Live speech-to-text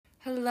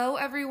Hello,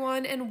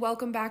 everyone, and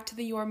welcome back to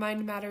the Your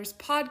Mind Matters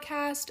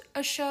podcast,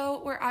 a show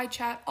where I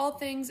chat all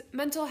things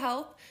mental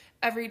health,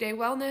 everyday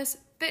wellness,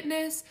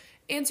 fitness,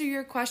 answer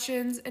your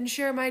questions, and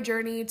share my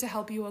journey to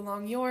help you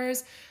along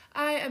yours.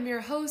 I am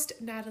your host,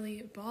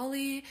 Natalie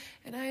Bali,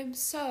 and I am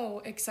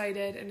so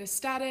excited and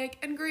ecstatic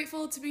and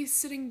grateful to be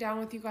sitting down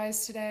with you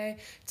guys today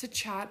to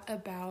chat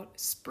about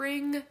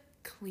spring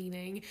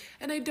cleaning.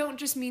 And I don't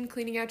just mean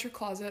cleaning out your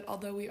closet,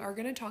 although we are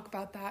going to talk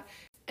about that.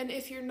 And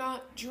if you're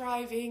not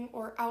driving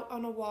or out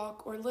on a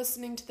walk or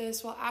listening to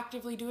this while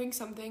actively doing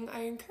something,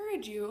 I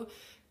encourage you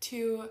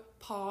to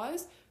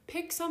pause,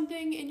 pick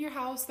something in your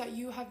house that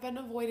you have been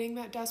avoiding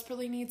that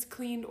desperately needs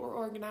cleaned or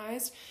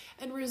organized,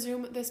 and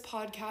resume this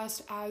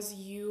podcast as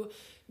you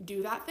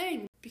do that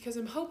thing. Because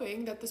I'm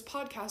hoping that this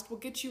podcast will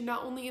get you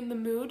not only in the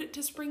mood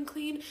to spring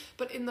clean,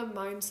 but in the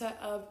mindset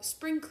of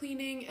spring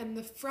cleaning and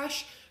the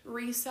fresh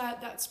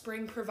reset that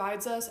spring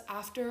provides us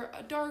after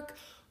a dark,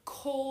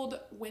 cold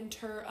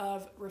winter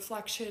of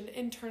reflection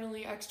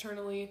internally,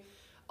 externally,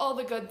 all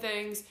the good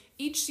things.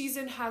 Each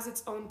season has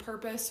its own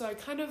purpose, so I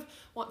kind of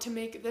want to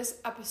make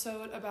this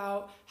episode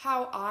about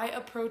how I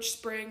approach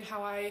spring,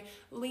 how I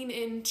lean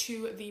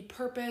into the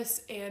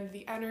purpose and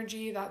the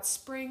energy that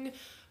spring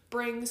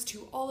brings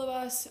to all of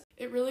us.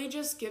 It really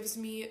just gives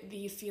me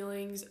the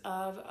feelings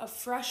of a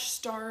fresh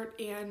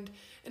start and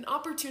an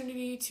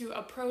opportunity to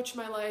approach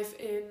my life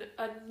in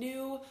a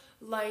new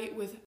light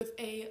with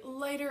a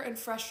lighter and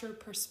fresher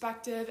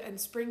perspective,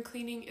 and spring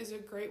cleaning is a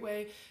great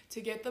way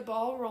to get the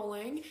ball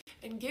rolling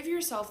and give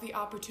yourself the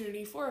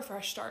opportunity for a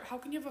fresh start. How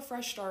can you have a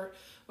fresh start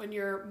when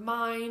your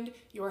mind,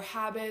 your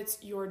habits,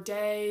 your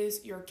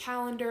days, your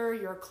calendar,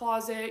 your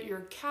closet,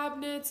 your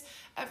cabinets,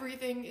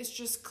 everything is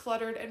just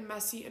cluttered and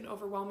messy and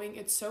overwhelming?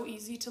 It's so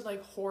easy to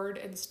hoard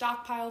and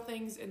stockpile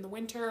things in the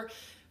winter.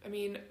 I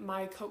mean,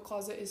 my coat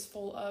closet is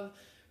full of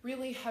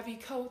really heavy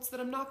coats that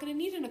I'm not going to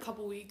need in a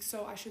couple weeks,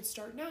 so I should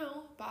start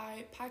now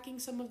by packing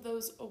some of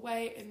those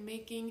away and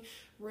making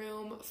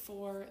room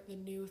for the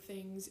new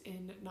things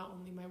in not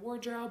only my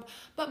wardrobe,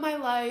 but my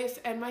life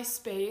and my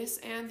space,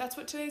 and that's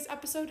what today's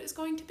episode is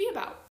going to be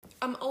about.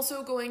 I'm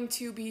also going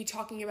to be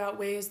talking about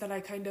ways that I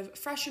kind of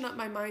freshen up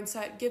my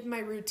mindset, give my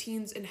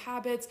routines and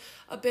habits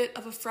a bit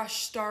of a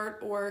fresh start,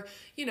 or,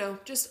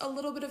 just a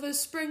little bit of a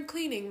spring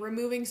cleaning,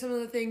 removing some of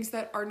the things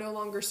that are no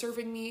longer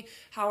serving me,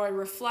 how I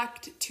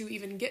reflect to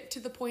even get to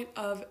the point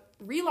of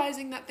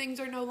realizing that things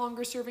are no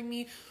longer serving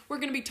me. We're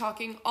going to be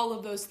talking all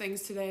of those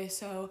things today,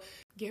 so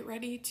get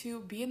ready to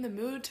be in the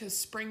mood to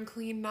spring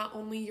clean not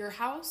only your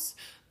house,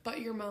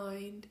 but your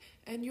mind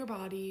and your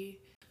body.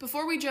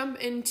 Before we jump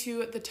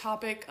into the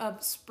topic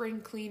of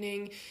spring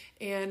cleaning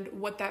and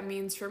what that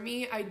means for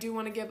me, I do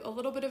want to give a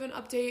little bit of an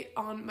update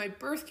on my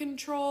birth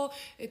control.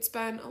 It's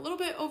been a little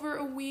bit over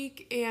a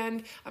week,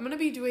 and I'm going to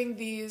be doing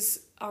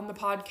these on the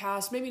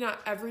podcast, maybe not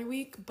every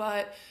week,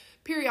 but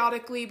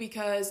periodically,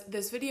 because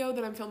this video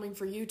that I'm filming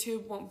for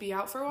YouTube won't be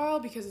out for a while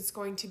because it's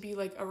going to be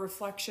a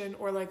reflection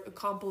or a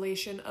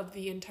compilation of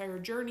the entire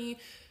journey.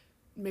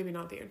 Maybe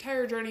not the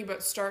entire journey,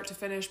 but start to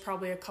finish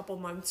probably a couple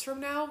months from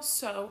now.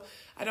 So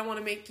I don't want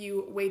to make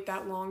you wait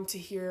that long to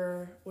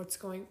hear what's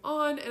going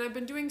on. And I've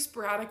been doing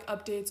sporadic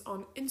updates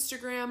on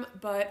Instagram,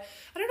 but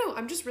I don't know,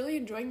 I'm just really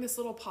enjoying this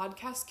little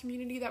podcast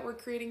community that we're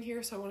creating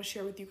here. So I want to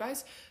share with you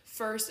guys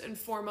first and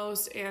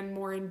foremost and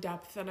more in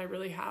depth than I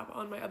really have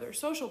on my other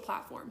social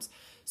platforms.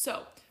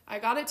 So I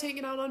got it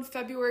taken out on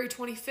February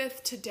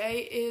 25th.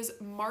 Today is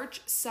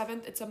March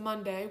 7th. It's a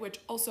Monday, which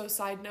also,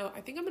 side note,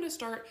 I think I'm going to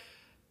start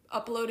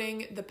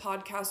uploading the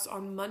podcasts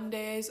on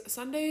Mondays.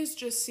 Sundays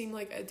just seem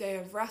like a day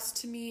of rest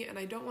to me, and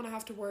I don't want to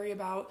have to worry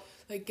about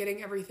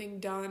getting everything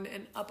done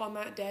and up on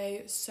that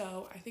day.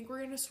 So I think we're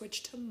going to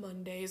switch to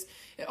Mondays.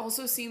 It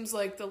also seems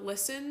like the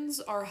listens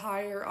are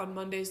higher on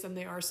Mondays than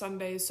they are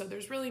Sundays. So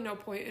there's really no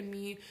point in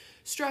me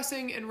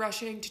stressing and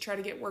rushing to try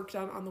to get work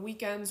done on the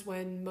weekends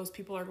when most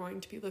people are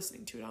going to be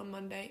listening to it on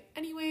Monday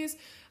anyways.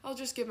 I'll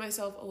just give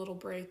myself a little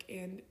break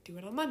and do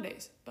it on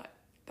Mondays. But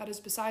that is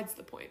besides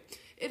the point.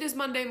 It is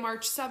Monday,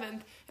 March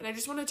 7th, and I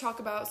just want to talk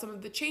about some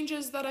of the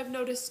changes that I've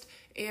noticed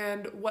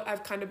and what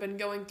I've kind of been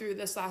going through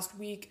this last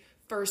week,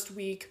 first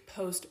week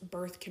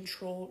post-birth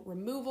control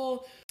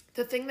removal.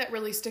 The thing that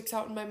really sticks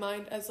out in my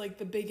mind as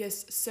the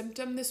biggest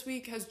symptom this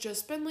week has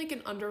just been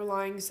an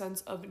underlying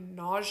sense of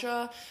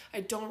nausea.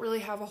 I don't really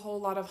have a whole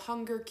lot of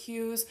hunger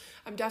cues.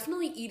 I'm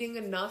definitely eating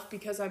enough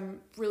because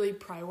I'm really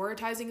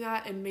prioritizing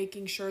that and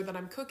making sure that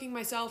I'm cooking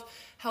myself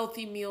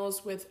healthy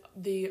meals with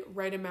the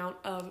right amount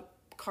of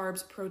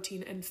carbs,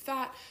 protein, and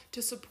fat to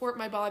support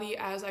my body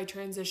as I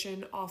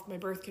transition off my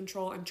birth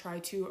control and try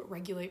to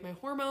regulate my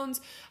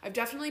hormones. I've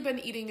definitely been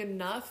eating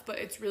enough, but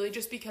it's really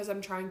just because I'm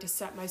trying to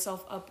set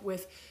myself up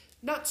with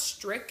not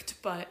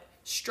strict, but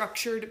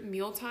structured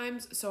meal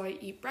times. So I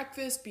eat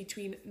breakfast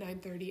between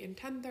 9:30 and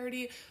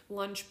 10:30,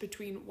 lunch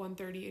between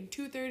 1:30 and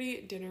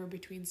 2:30, dinner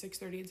between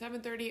 6:30 and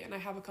 7:30, and I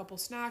have a couple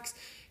snacks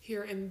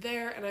here and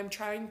there, and I'm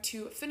trying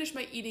to finish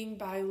my eating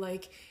by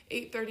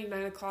 8:30,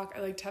 9 o'clock.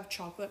 I like to have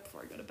chocolate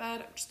before I go to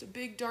bed. I'm just a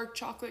big dark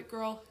chocolate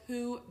girl.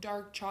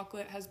 Dark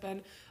chocolate has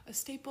been a a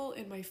staple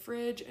in my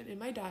fridge and in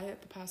my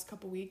diet the past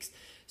couple weeks.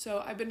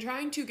 So I've been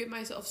trying to get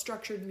myself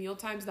structured meal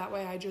times. That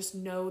way I just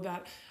know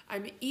that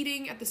I'm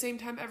eating at the same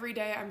time every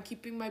day. I'm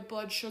keeping my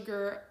blood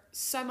sugar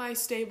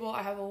semi-stable.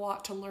 I have a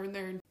lot to learn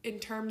there in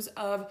terms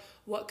of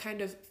what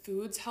kind of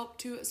foods help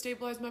to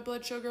stabilize my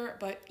blood sugar,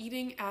 but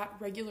eating at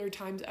regular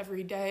times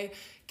every day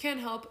can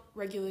help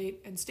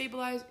regulate and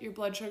stabilize your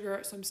blood sugar.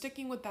 So I'm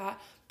sticking with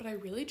that, but I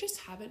really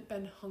just haven't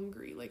been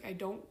hungry. Like, I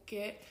don't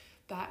get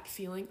that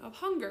feeling of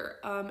hunger.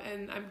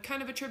 And I'm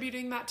kind of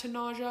attributing that to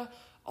nausea.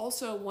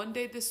 Also, one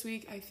day this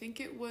week, I think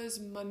it was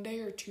Monday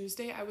or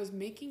Tuesday, I was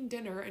making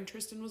dinner and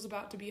Tristan was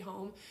about to be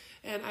home,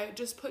 and I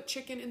just put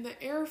chicken in the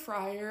air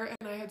fryer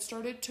and I had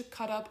started to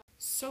cut up.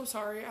 So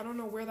sorry, I don't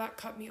know where that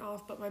cut me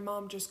off, but my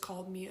mom just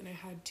called me and I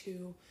had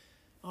to,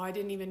 I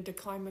didn't even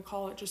decline the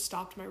call, it just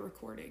stopped my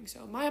recording.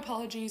 So my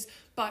apologies,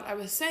 but I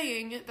was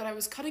saying that I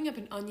was cutting up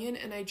an onion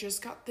and I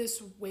just got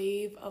this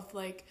wave of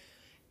like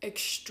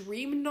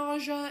extreme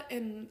nausea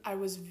and I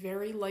was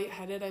very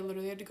lightheaded. I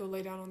literally had to go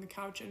lay down on the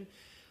couch, and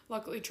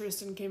luckily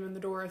Tristan came in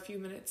the door a few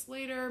minutes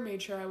later, made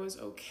sure I was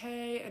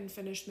okay, and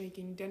finished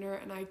making dinner,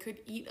 and I could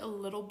eat a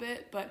little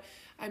bit, but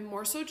I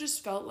more so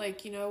just felt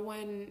like, you know,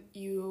 when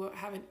you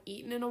haven't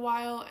eaten in a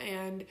while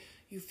and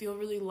you feel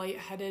really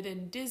lightheaded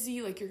and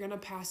dizzy, like you're gonna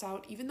pass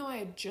out, even though I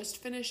had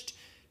just finished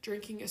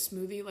drinking a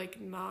smoothie, like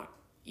not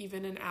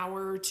even an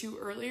hour or two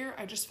earlier.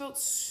 I just felt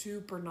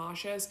super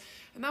nauseous,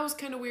 and that was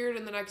kind of weird,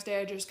 and the next day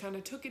I just kind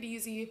of took it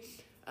easy.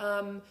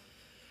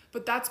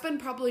 But that's been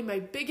probably my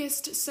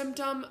biggest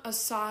symptom.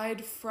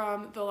 Aside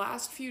from the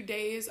last few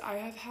days, I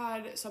have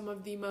had some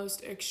of the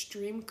most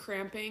extreme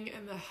cramping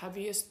and the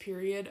heaviest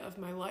period of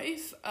my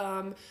life.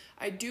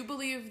 I do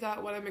believe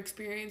that what I'm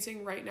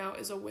experiencing right now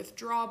is a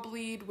withdrawal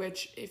bleed,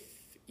 which if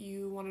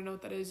you want to know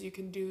what that is, you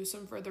can do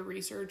some further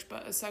research,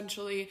 but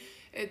essentially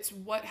it's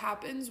what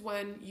happens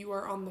when you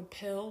are on the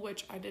pill,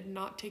 which I did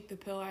not take the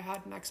pill. I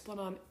had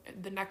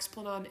the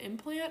Nexplanon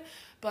implant,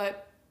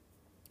 but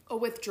a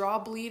withdrawal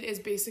bleed is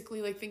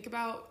basically like, think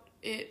about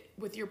it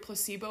with your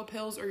placebo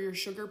pills or your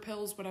sugar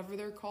pills, whatever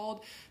they're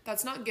called.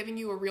 That's not giving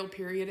you a real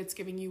period. It's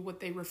giving you what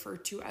they refer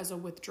to as a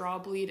withdrawal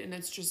bleed. And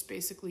it's just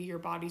basically your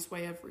body's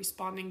way of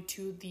responding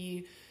to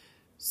the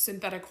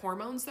synthetic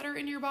hormones that are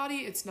in your body.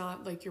 It's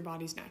not like your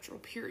body's natural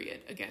period.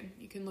 Again,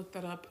 you can look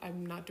that up.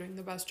 I'm not doing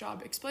the best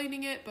job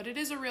explaining it, but it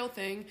is a real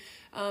thing.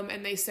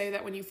 And they say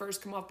that when you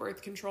first come off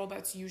birth control,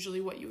 that's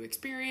usually what you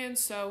experience.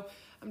 So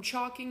I'm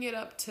chalking it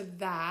up to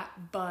that,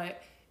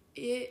 but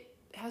it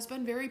has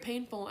been very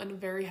painful and a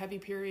very heavy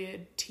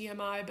period.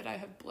 TMI, but I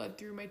have bled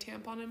through my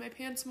tampon in my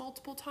pants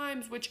multiple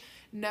times, which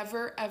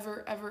never,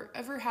 ever, ever,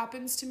 ever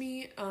happens to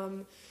me.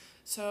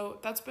 So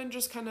that's been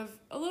just kind of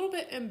a little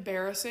bit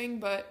embarrassing,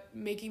 but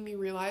making me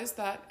realize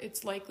that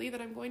it's likely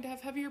that I'm going to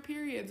have heavier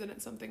periods, and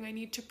it's something I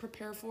need to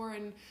prepare for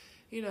and,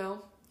 you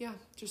know,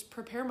 just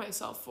prepare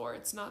myself for.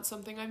 It's not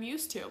something I'm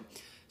used to.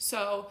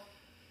 So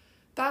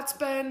that's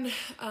been,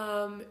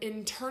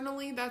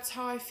 internally, that's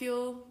how I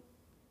feel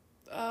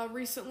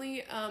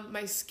recently.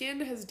 My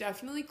skin has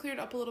definitely cleared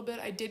up a little bit.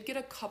 I did get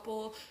a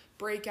couple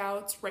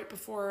breakouts right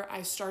before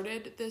I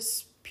started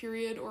this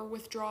period or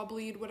withdrawal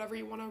bleed, whatever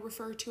you want to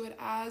refer to it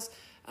as.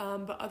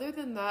 But other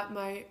than that,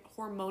 my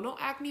hormonal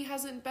acne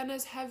hasn't been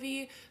as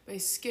heavy. My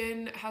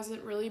skin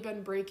hasn't really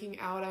been breaking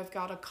out. I've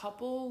got a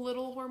couple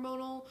little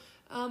hormonal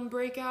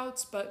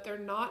breakouts, but they're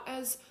not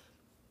as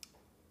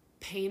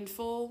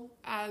painful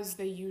as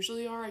they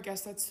usually are. I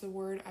guess that's the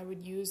word I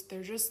would use.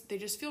 They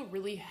just feel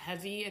really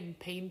heavy and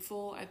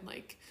painful and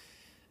like,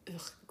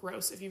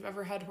 gross. If you've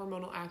ever had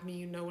hormonal acne,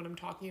 you know what I'm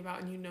talking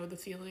about, and you know the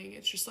feeling.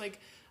 It's just like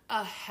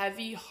a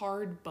heavy,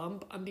 hard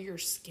bump under your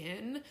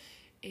skin,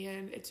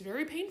 and it's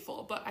very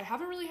painful, but I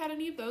haven't really had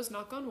any of those,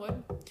 knock on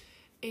wood.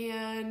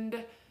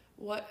 And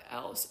what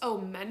else? Oh,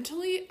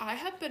 mentally, I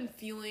have been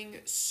feeling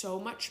so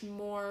much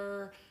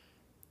more,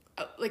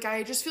 like,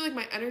 I just feel like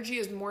my energy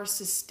is more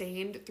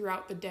sustained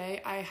throughout the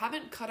day. I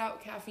haven't cut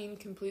out caffeine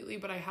completely,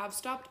 but I have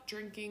stopped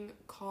drinking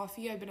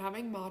coffee. I've been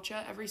having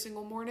matcha every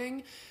single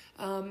morning,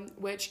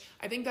 which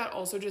I think that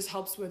also just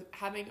helps with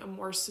having a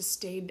more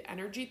sustained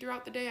energy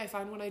throughout the day. I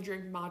find when I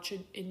drink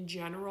matcha in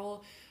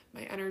general,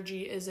 my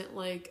energy isn't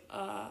like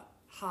a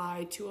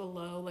high to a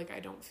low. Like, I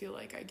don't feel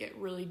like I get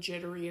really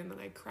jittery and then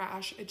I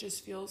crash. It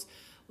just feels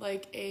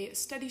like a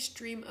steady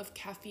stream of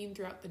caffeine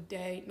throughout the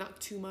day,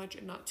 not too much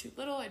and not too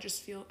little. I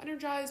just feel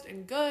energized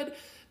and good.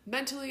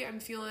 Mentally, I'm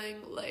feeling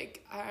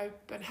like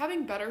I've been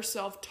having better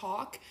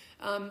self-talk.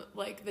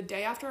 Like the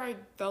day after I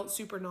felt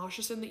super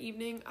nauseous in the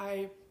evening,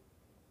 I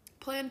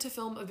planned to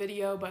film a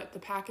video, but the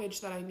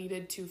package that I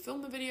needed to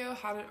film the video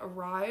hadn't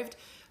arrived.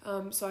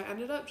 So I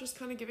ended up just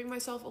kind of giving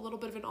myself a little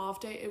bit of an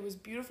off day. It was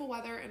beautiful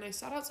weather, and I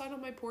sat outside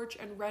on my porch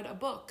and read a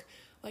book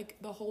like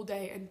the whole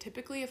day. And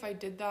typically if I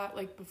did that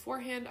like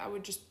beforehand, I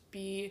would just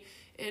be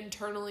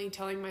internally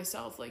telling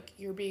myself like,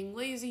 you're being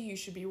lazy, you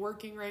should be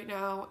working right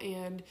now,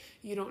 and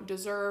you don't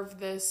deserve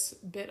this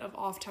bit of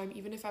off time.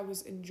 Even if I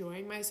was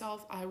enjoying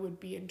myself, I would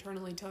be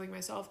internally telling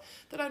myself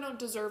that I don't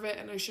deserve it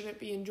and I shouldn't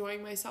be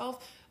enjoying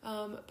myself.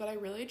 But I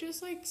really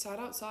just like sat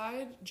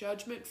outside,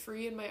 judgment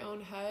free in my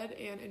own head,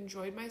 and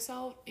enjoyed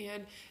myself.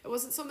 And it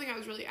wasn't something I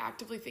was really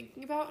actively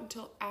thinking about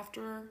until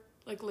after,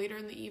 like later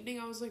in the evening.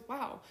 I was like,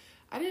 wow,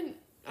 I don't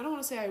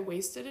want to say I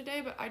wasted a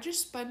day, but I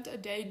just spent a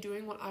day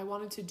doing what I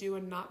wanted to do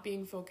and not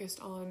being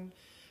focused on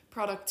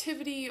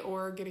productivity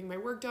or getting my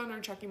work done or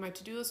checking my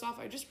to-do list off.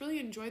 I just really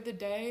enjoyed the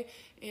day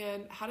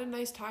and had a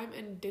nice time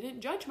and didn't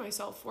judge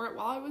myself for it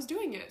while I was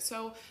doing it.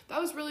 So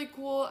that was really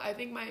cool. I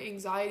think my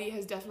anxiety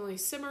has definitely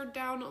simmered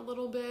down a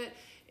little bit.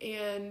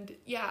 And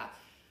yeah,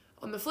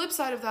 on the flip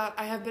side of that,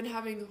 I have been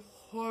having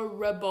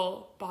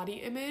horrible body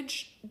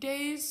image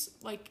days,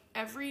 like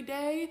every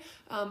day.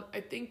 I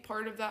think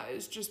part of that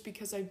is just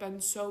because I've been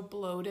so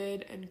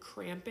bloated and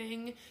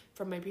cramping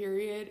from my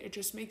period. It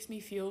just makes me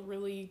feel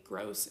really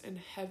gross and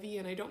heavy.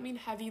 And I don't mean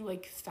heavy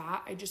like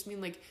fat. I just mean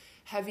like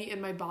heavy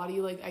in my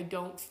body. Like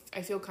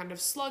I feel kind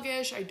of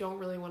sluggish. I don't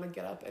really want to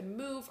get up and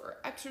move or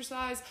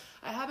exercise.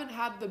 I haven't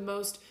had the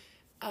most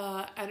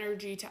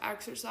energy to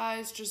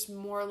exercise, just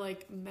more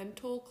like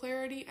mental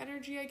clarity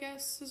energy, I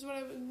guess is what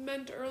I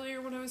meant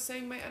earlier when I was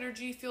saying my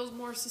energy feels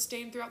more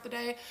sustained throughout the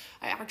day.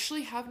 I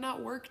actually have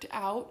not worked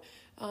out,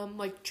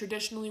 like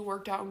traditionally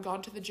worked out and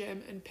gone to the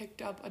gym and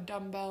picked up a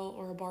dumbbell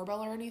or a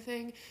barbell or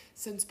anything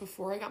since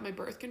before I got my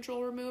birth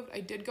control removed. I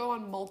did go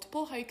on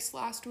multiple hikes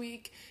last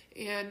week,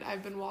 and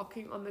I've been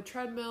walking on the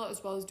treadmill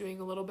as well as doing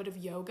a little bit of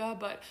yoga,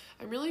 but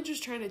I'm really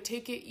just trying to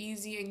take it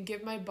easy and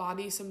give my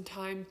body some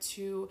time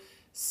to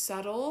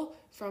settle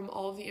from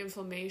all of the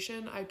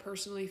inflammation I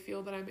personally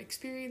feel that I'm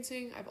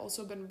experiencing. I've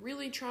also been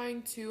really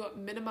trying to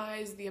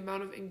minimize the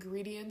amount of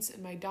ingredients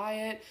in my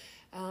diet.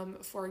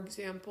 For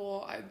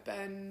example,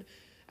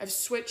 I've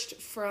switched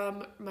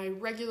from my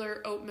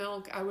regular oat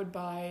milk. I would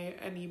buy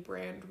any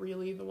brand,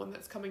 really. The one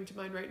that's coming to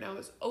mind right now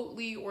is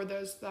Oatly, or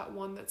there's that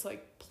one that's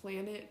like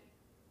Planet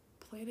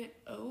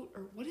Oat,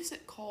 or what is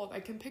it called?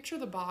 I can picture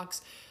the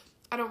box.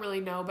 I don't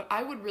really know, but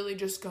I would really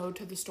just go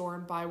to the store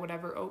and buy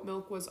whatever oat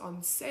milk was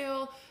on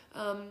sale.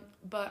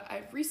 But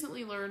I've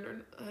recently learned,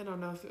 or I don't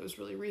know if it was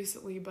really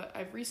recently, but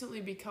I've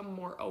recently become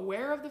more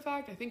aware of the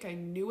fact. I think I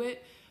knew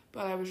it,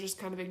 but I was just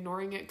kind of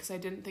ignoring it because I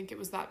didn't think it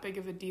was that big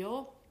of a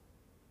deal.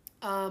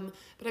 But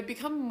I've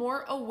become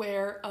more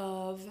aware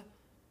of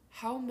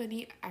how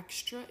many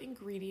extra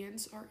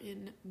ingredients are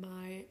in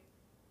my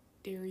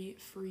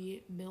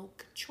dairy-free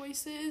milk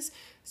choices,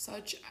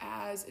 such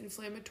as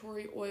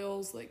inflammatory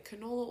oils like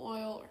canola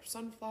oil or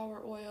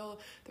sunflower oil.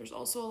 There's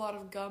also a lot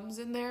of gums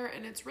in there,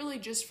 and it's really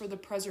just for the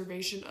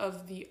preservation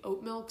of the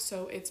oat milk,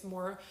 so it's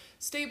more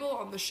stable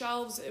on the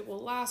shelves. It will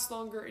last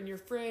longer in your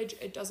fridge.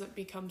 It doesn't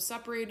become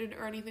separated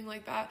or anything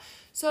like that.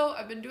 So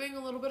I've been doing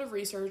a little bit of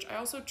research. I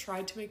also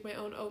tried to make my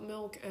own oat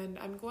milk, and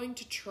I'm going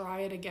to try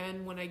it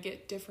again when I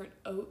get different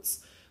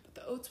oats.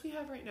 The oats we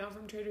have right now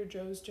from Trader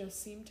Joe's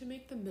just seem to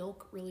make the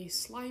milk really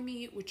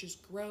slimy, which is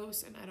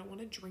gross, and I don't want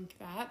to drink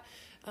that.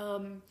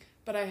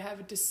 But I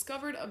have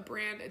discovered a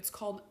brand. It's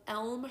called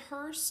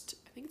Elmhurst.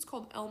 I think it's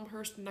called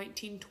Elmhurst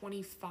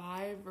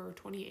 1925 or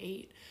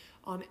 28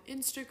 on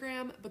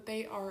Instagram, but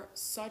they are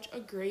such a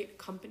great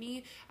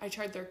company. I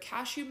tried their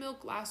cashew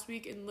milk last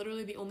week, and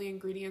literally the only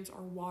ingredients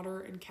are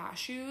water and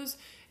cashews.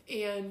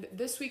 And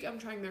this week I'm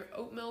trying their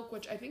oat milk,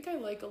 which I think I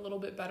like a little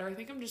bit better. I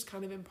think I'm just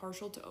kind of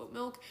impartial to oat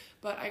milk,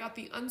 but I got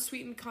the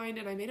unsweetened kind,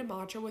 and I made a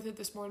matcha with it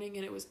this morning,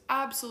 and it was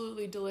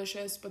absolutely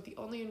delicious. But the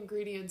only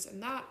ingredients in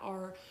that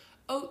are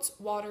oats,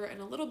 water,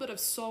 and a little bit of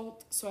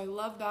salt. So I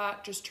love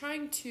that. Just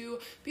trying to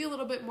be a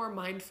little bit more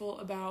mindful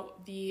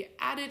about the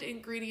added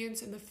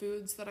ingredients in the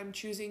foods that I'm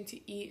choosing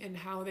to eat and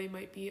how they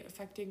might be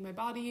affecting my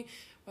body,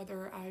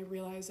 whether I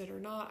realize it or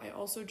not. I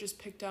also just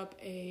picked up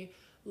a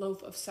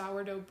loaf of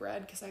sourdough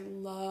bread because I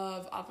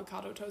love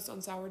avocado toast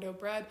on sourdough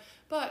bread,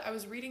 but I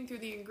was reading through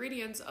the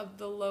ingredients of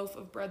the loaf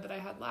of bread that I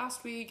had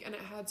last week, and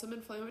it had some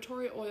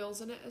inflammatory oils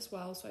in it as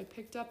well. So I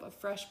picked up a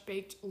fresh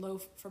baked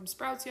loaf from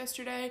Sprouts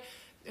yesterday,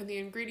 and the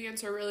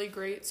ingredients are really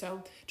great.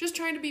 So just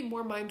trying to be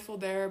more mindful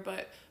there.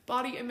 But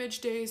body image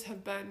days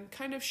have been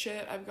kind of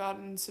shit. I've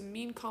gotten some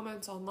mean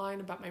comments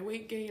online about my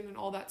weight gain and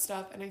all that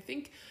stuff, and I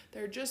think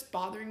they're just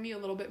bothering me a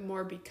little bit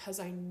more because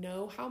I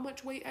know how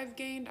much weight I've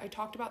gained. I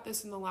talked about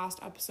this in the last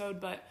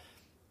episode, but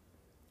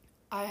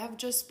I have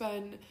just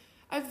been,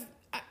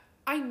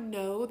 I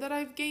know that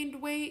I've gained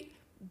weight,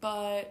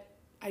 but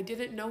I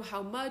didn't know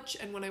how much.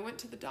 And when I went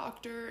to the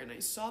doctor and I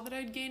saw that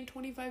I'd gained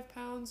 25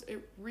 pounds,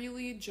 it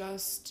really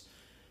just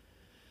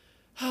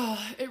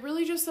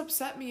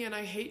upset me, and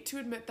I hate to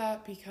admit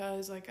that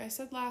because, like I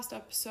said last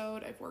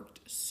episode, I've worked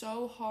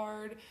so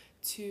hard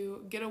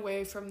to get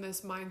away from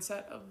this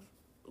mindset of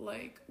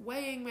like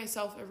weighing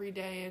myself every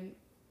day and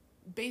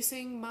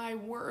basing my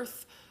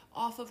worth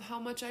off of how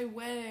much I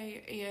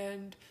weigh,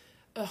 and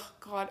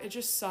God, it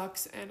just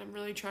sucks, and I'm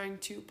really trying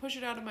to push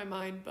it out of my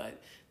mind.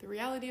 But the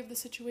reality of the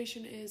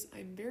situation is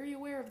I'm very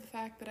aware of the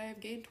fact that I have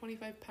gained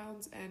 25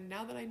 pounds, and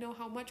now that I know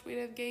how much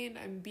weight I've gained,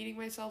 I'm beating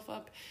myself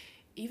up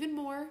even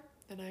more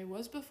than I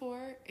was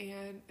before,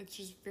 and it's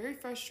just very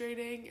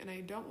frustrating, and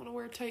I don't want to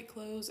wear tight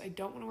clothes. I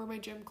don't want to wear my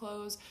gym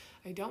clothes.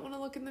 I don't want to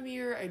look in the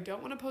mirror. I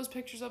don't want to post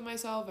pictures of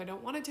myself. I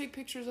don't want to take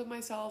pictures of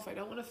myself. I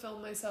don't want to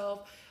film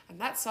myself, and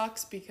that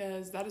sucks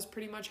because that is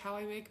pretty much how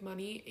I make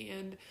money,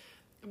 and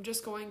I'm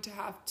just going to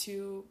have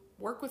to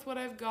work with what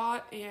I've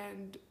got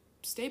and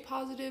stay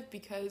positive,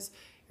 because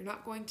you're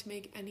not going to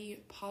make any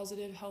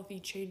positive,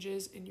 healthy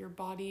changes in your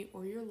body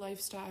or your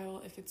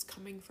lifestyle if it's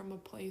coming from a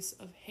place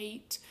of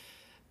hate.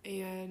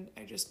 And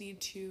I just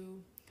need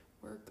to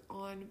work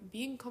on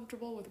being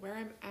comfortable with where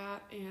I'm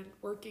at and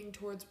working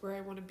towards where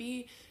I want to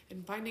be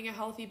and finding a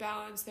healthy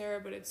balance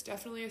there. But it's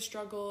definitely a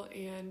struggle,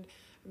 and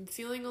I'm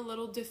feeling a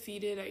little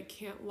defeated, I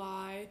can't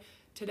lie.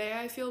 Today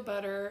I feel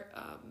better,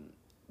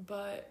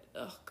 but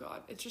oh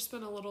god, it's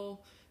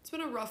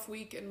been a rough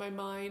week in my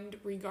mind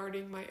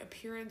regarding my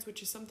appearance,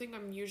 which is something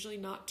I'm usually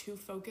not too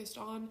focused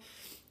on.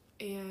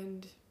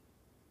 And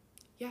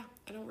yeah,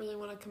 I don't really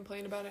want to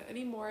complain about it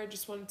anymore. I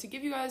just wanted to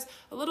give you guys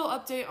a little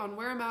update on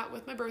where I'm at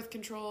with my birth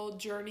control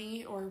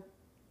journey, or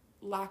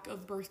lack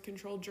of birth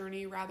control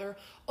journey rather.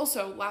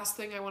 Also, last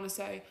thing I want to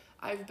say,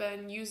 I've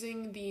been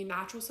using the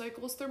Natural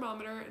Cycles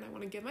thermometer, and I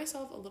want to give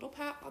myself a little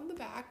pat on the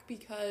back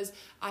because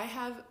I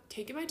have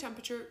taken my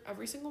temperature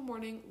every single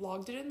morning,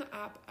 logged it in the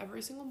app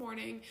every single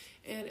morning,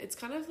 and it's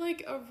kind of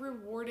like a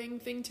rewarding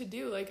thing to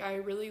do. Like, I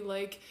really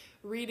like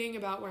reading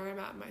about where I'm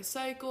at in my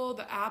cycle.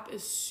 The app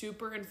is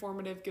super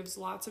informative, gives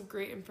lots of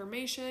great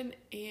information,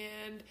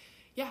 and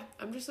yeah,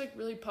 I'm just like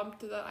really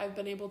pumped that I've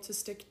been able to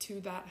stick to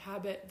that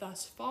habit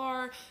thus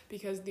far,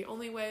 because the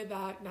only way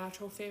that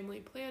natural family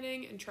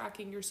planning and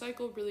tracking your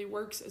cycle really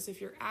works is if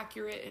you're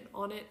accurate and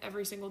on it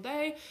every single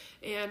day.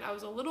 And I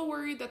was a little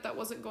worried that that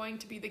wasn't going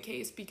to be the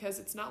case, because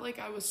it's not like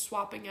I was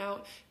swapping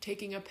out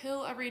taking a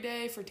pill every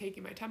day for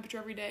taking my temperature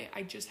every day.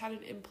 I just had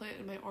an implant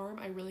in my arm.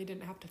 I really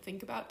didn't have to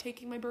think about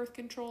taking my birth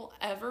control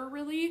ever,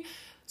 really.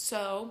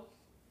 So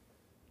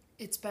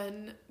it's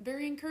been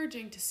very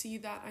encouraging to see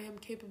that I am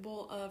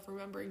capable of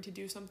remembering to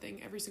do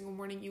something every single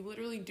morning. You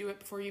literally do it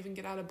before you even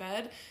get out of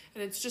bed,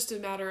 and it's just a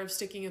matter of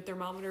sticking a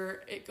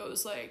thermometer. It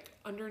goes like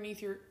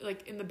underneath your,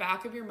 like in the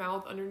back of your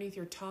mouth, underneath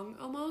your tongue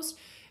almost.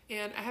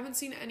 And I haven't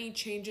seen any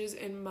changes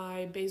in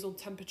my basal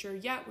temperature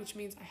yet, which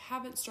means I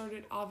haven't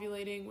started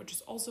ovulating, which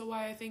is also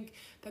why I think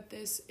that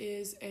this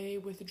is a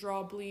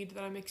withdrawal bleed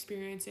that I'm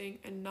experiencing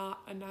and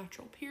not a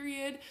natural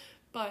period.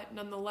 But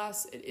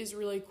nonetheless, it is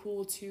really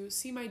cool to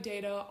see my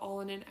data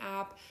all in an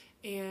app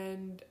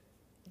and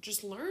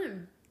just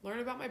learn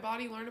about my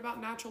body, learn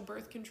about natural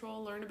birth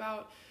control, learn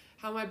about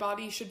how my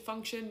body should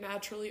function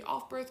naturally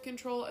off birth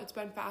control. It's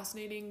been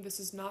fascinating.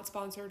 This is not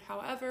sponsored.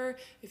 However,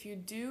 if you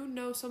do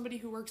know somebody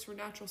who works for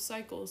Natural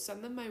Cycles,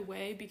 send them my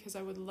way, because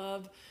I would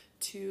love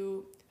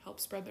to help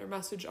spread their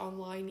message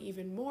online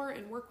even more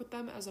and work with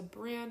them as a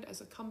brand, as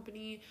a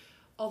company,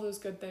 all those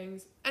good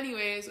things.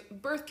 Anyways,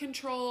 birth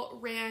control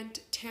rant,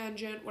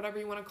 tangent, whatever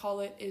you want to call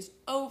it, is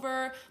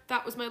over.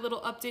 That was my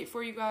little update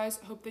for you guys.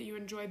 Hope that you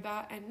enjoyed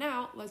that. And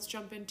now let's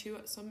jump into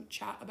some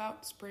chat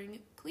about spring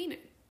cleaning.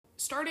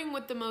 Starting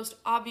with the most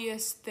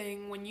obvious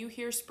thing, when you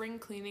hear spring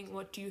cleaning,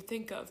 what do you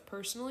think of?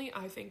 Personally,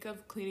 I think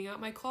of cleaning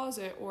out my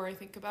closet, or I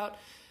think about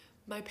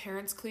my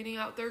parents cleaning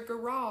out their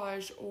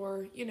garage,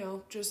 or,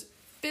 just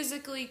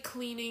physically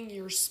cleaning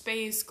your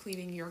space,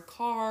 cleaning your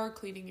car,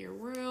 cleaning your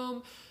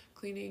room,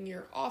 cleaning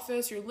your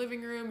office, your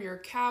living room, your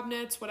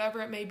cabinets,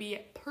 whatever it may be.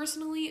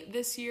 Personally,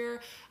 this year,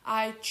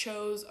 I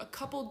chose a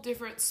couple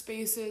different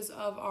spaces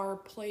of our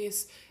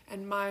place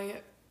and my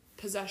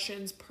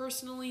possessions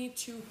personally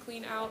to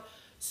clean out.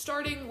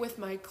 Starting with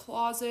my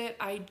closet,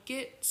 I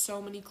get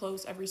so many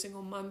clothes every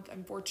single month.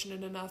 I'm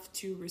fortunate enough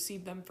to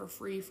receive them for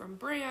free from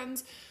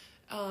brands.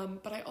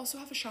 But I also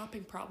have a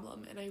shopping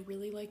problem, and I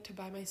really like to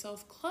buy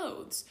myself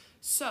clothes.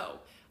 So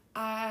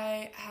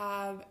I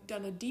have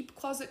done a deep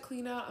closet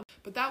cleanup,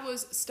 but that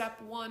was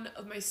step one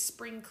of my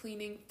spring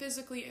cleaning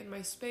physically in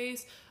my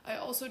space. I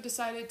also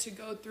decided to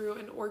go through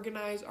and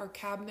organize our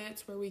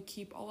cabinets where we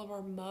keep all of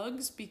our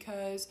mugs,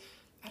 because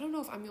I don't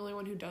know if I'm the only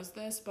one who does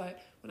this, but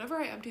whenever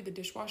I empty the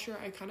dishwasher,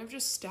 I kind of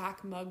just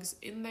stack mugs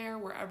in there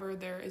wherever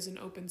there is an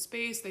open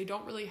space. They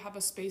don't really have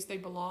a space they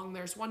belong.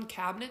 There's one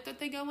cabinet that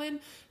they go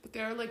in, but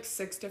there are like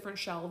 6 different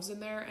shelves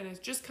in there, and it's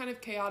just kind of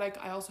chaotic.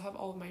 I also have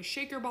all of my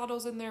shaker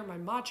bottles in there, my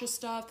matcha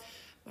stuff,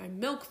 my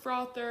milk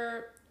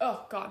frother.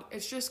 Oh god,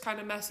 it's just kind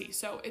of messy.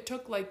 So it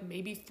took like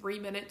maybe 3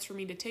 minutes for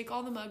me to take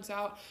all the mugs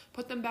out,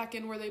 put them back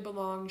in where they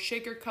belong.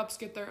 Shaker cups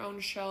get their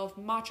own shelf.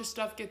 Matcha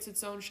stuff gets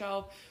its own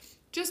shelf.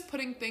 Just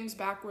putting things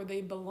back where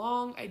they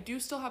belong. I do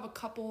still have a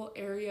couple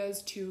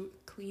areas to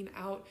clean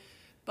out,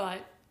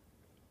 but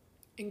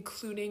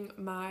including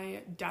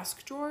my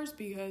desk drawers,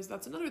 because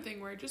that's another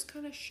thing where I just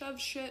kind of shove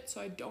shit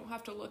so I don't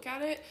have to look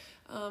at it.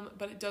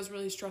 But it does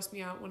really stress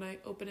me out when I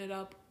open it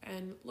up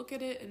and look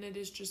at it, and it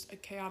is just a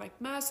chaotic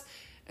mess.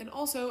 And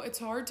also, it's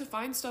hard to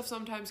find stuff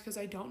sometimes because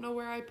I don't know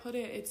where I put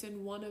it. It's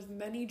in one of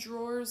many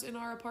drawers in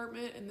our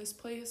apartment, and this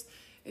place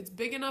It's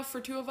big enough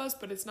for two of us,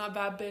 but it's not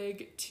that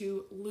big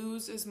to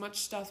lose as much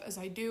stuff as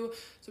I do.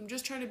 So I'm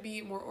just trying to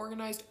be more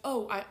organized.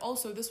 Oh,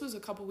 this was a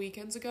couple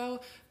weekends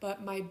ago,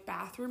 but my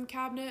bathroom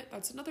cabinet,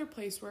 that's another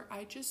place where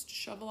I just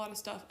shove a lot of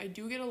stuff. I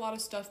do get a lot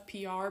of stuff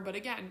PR, but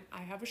again,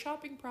 I have a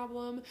shopping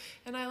problem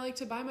and I like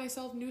to buy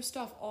myself new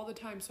stuff all the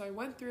time. So I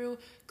went through,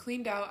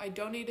 cleaned out, I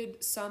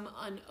donated some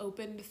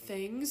unopened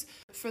things.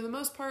 For the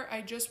most part,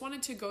 I just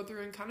wanted to go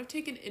through and kind of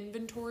take an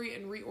inventory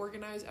and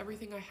reorganize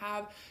everything I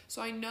have.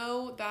 So I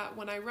know that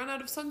when I run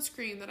out of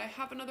sunscreen, that I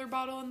have another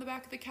bottle in the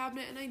back of the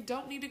cabinet and I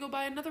don't need to go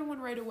buy another one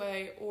right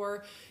away.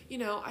 Or,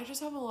 I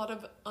just have a lot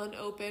of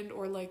unopened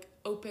or like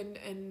opened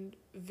and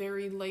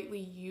very lightly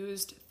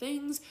used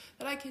things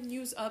that I can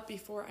use up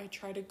before I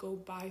try to go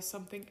buy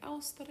something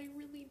else that I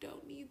really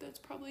don't need that's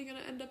probably going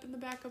to end up in the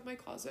back of my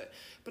closet.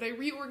 But I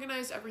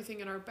reorganized everything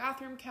in our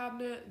bathroom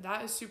cabinet.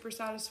 That is super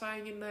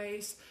satisfying and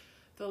nice.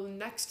 The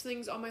next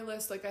things on my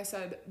list, like I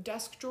said,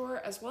 desk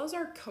drawer, as well as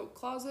our coat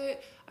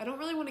closet. I don't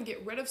really want to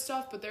get rid of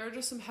stuff, but there are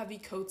just some heavy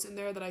coats in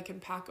there that I can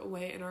pack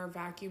away in our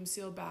vacuum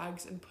seal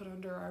bags and put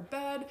under our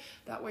bed.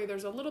 That way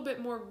there's a little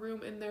bit more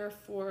room in there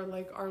for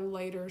like our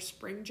lighter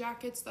spring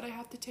jackets that I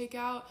have to take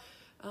out.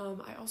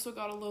 I also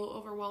got a little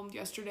overwhelmed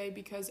yesterday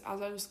because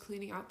as I was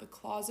cleaning out the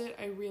closet,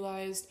 I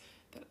realized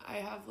that I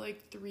have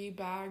like 3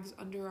 bags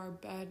under our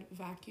bed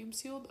vacuum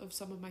sealed of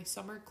some of my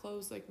summer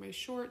clothes, like my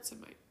shorts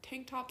and my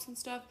tank tops and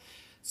stuff.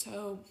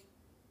 So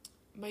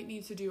might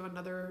need to do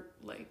another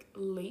like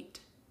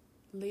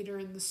later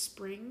in the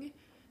spring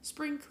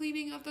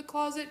cleaning of the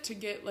closet to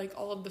get like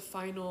all of the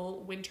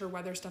final winter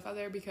weather stuff out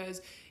there,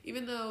 because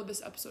even though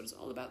this episode is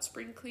all about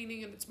spring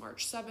cleaning and it's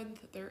March 7th,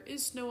 there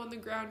is snow on the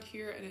ground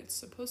here and it's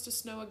supposed to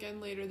snow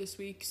again later this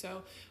week.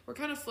 So we're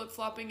kind of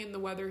flip-flopping in the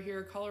weather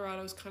here.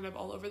 Colorado's kind of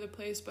all over the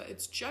place, but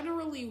it's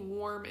generally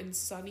warm and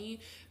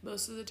sunny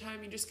most of the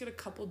time. You just get a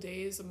couple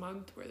days a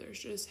month where there's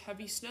just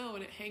heavy snow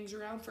and it hangs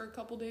around for a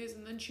couple days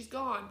and then she's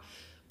gone.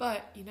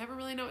 But you never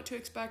really know what to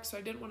expect, so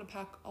I didn't want to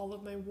pack all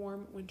of my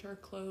warm winter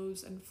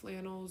clothes and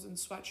flannels and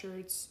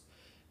sweatshirts,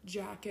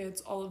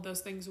 jackets, all of those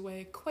things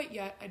away quite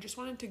yet. I just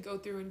wanted to go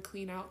through and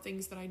clean out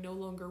things that I no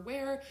longer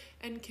wear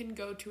and can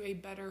go to a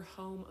better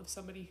home of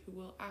somebody who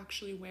will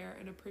actually wear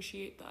and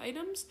appreciate the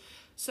items.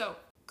 So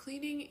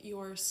cleaning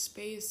your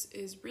space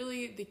is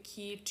really the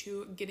key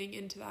to getting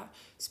into that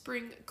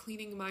spring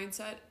cleaning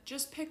mindset.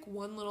 Just pick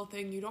one little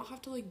thing. You don't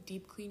have to like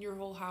deep clean your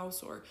whole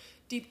house or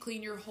deep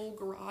clean your whole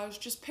garage.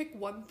 Just pick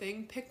one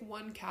thing, pick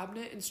one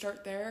cabinet and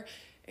start there.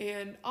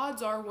 And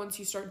odds are once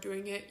you start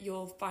doing it,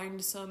 you'll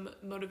find some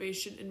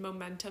motivation and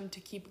momentum to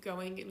keep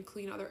going and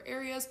clean other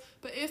areas.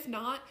 But if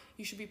not,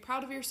 you should be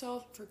proud of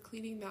yourself for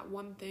cleaning that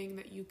one thing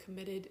that you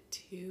committed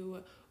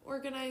to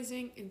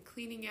organizing and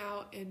cleaning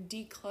out and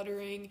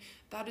decluttering.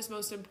 That is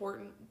most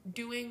important.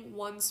 Doing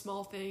one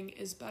small thing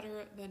is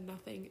better than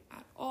nothing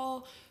at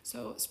all.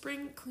 So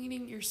spring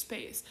cleaning your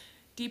space.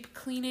 Deep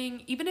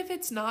cleaning, even if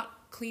it's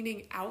not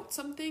cleaning out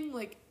something,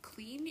 like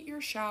clean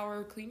your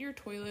shower, clean your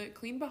toilet,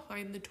 clean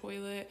behind the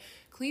toilet,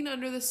 clean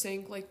under the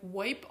sink, like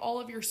wipe all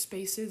of your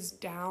spaces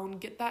down,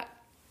 get that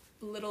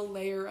little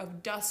layer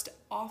of dust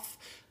off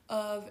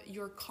of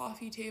your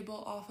coffee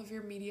table, off of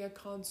your media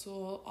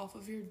console, off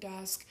of your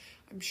desk.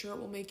 I'm sure it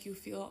will make you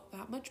feel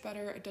that much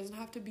better. It doesn't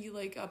have to be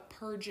like a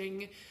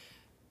purging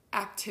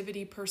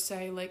activity per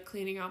se, like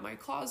cleaning out my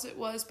closet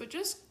was, but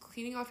just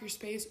cleaning off your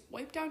space.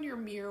 Wipe down your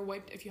mirror,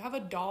 if you have a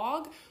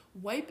dog,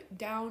 wipe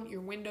down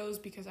your windows,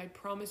 because I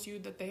promise you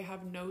that they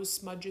have nose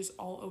smudges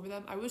all over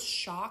them. I was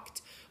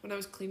shocked when I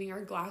was cleaning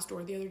our glass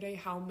door the other day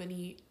how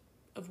many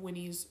of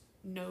Winnie's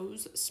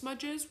nose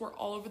smudges were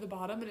all over the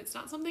bottom, and it's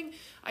not something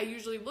I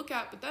usually look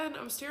at, but then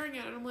I was staring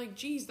at it and I'm like,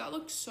 geez, that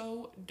looked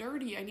so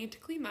dirty. I need to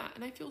clean that,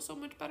 and I feel so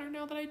much better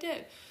now that I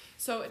did.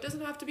 So it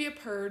doesn't have to be a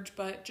purge,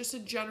 but just a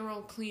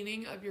general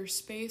cleaning of your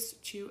space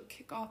to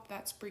kick off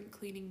that spring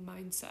cleaning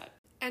mindset.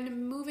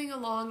 And moving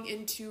along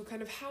into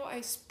kind of how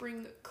I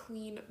spring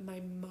clean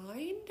my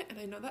mind. And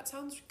I know that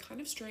sounds kind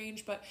of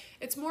strange, but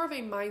it's more of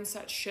a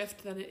mindset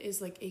shift than it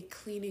is like a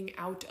cleaning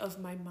out of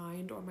my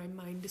mind or my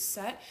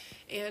mindset.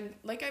 And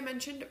like I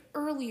mentioned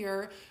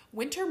earlier,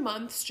 winter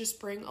months just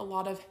bring a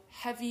lot of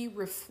heavy,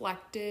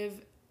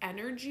 reflective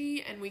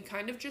energy, and we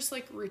kind of just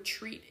like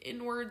retreat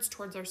inwards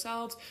towards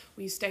ourselves.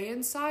 We stay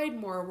inside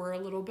more. We're a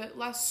little bit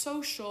less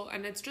social,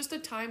 and it's just a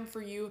time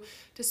for you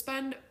to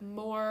spend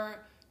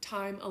more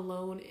time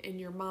alone in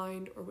your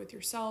mind or with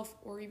yourself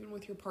or even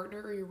with your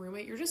partner or your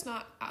roommate. You're just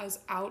not as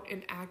out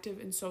and active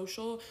and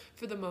social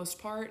for the most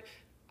part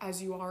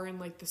as you are in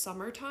like the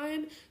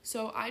summertime.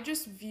 So I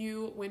just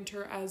view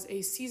winter as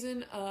a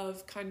season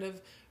of kind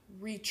of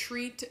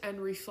retreat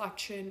and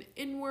reflection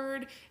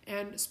inward,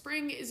 and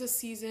spring is a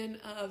season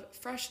of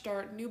fresh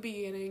start, new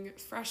beginning,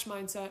 fresh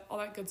mindset, all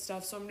that good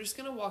stuff. So I'm just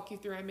going to walk you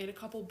through. I made a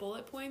couple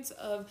bullet points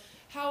of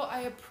how I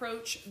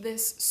approach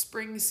this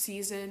spring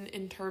season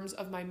in terms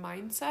of my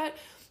mindset.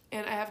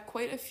 And I have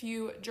quite a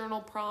few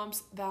journal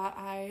prompts that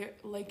I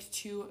like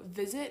to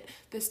visit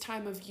this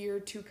time of year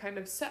to kind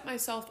of set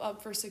myself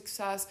up for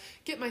success,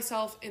 get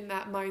myself in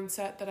that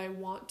mindset that I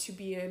want to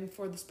be in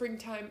for the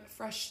springtime,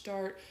 fresh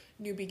start,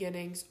 new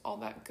beginnings, all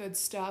that good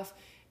stuff.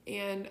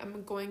 And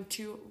I'm going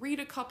to read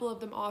a couple of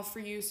them off for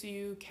you so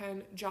you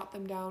can jot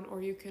them down,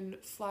 or you can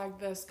flag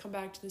this, come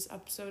back to this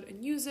episode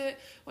and use it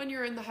when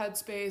you're in the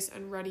headspace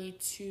and ready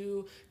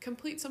to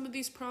complete some of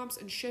these prompts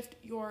and shift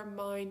your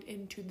mind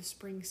into the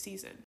spring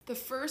season. The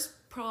first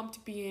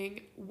prompt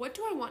being, what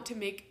do I want to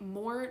make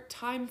more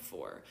time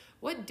for?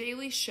 What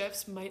daily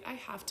shifts might I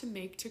have to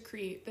make to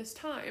create this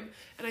time?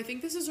 And I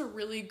think this is a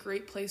really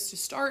great place to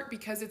start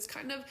because it's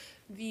kind of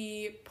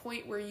the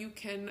point where you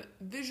can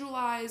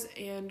visualize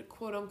and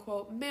quote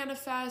unquote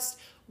manifest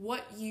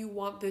what you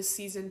want this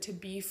season to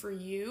be for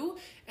you.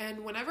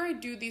 And whenever I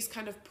do these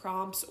kind of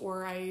prompts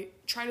or I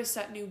try to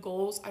set new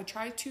goals, I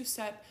try to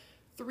set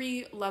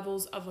 3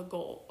 levels of a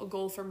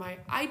goal for my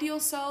ideal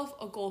self,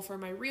 a goal for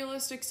my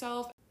realistic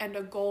self, and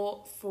a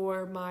goal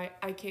for my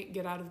I can't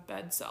get out of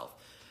bed self.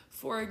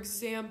 For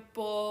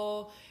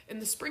example, in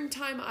the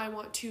springtime, I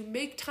want to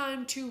make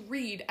time to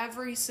read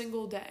every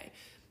single day.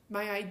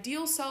 My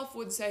ideal self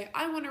would say,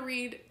 I want to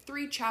read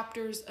 3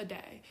 chapters a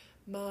day.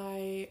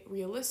 My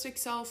realistic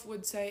self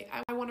would say,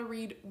 I want to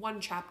read 1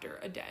 chapter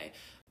a day.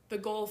 The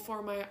goal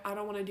for my I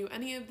don't want to do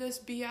any of this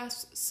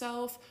BS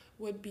self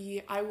would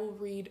be I will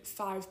read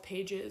 5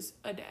 pages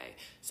a day.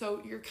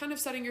 So you're kind of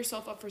setting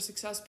yourself up for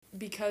success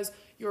because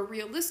your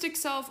realistic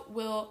self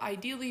will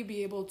ideally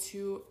be able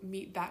to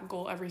meet that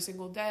goal every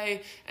single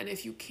day. And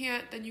if you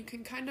can't, then you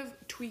can kind of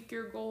tweak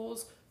your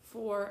goals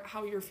for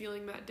how you're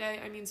feeling that day.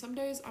 I mean, some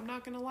days, I'm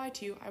not going to lie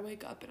to you, I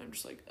wake up and I'm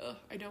just like,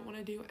 I don't want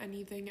to do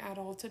anything at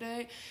all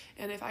today.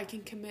 And if I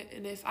can commit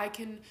and if I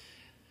can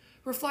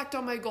reflect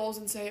on my goals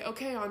and say,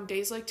 okay, on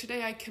days like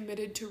today, I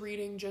committed to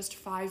reading just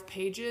 5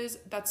 pages.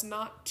 That's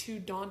not too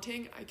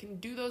daunting. I can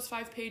do those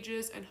 5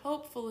 pages, and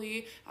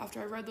hopefully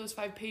after I read those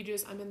 5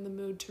 pages, I'm in the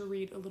mood to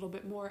read a little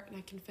bit more and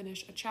I can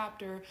finish a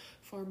chapter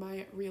for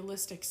my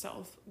realistic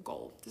self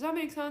goal. Does that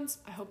make sense?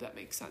 I hope that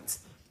makes sense.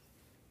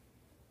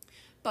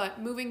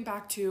 But moving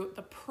back to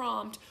the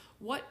prompt,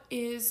 what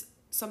is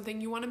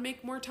something you want to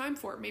make more time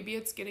for? Maybe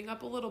it's getting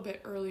up a little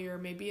bit earlier.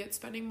 Maybe it's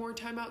spending more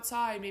time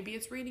outside. Maybe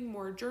it's reading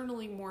more,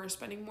 journaling more,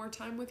 spending more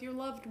time with your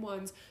loved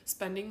ones,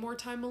 spending more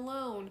time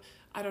alone.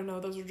 I don't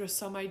know. Those are just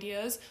some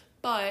ideas.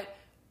 But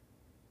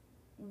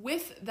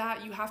with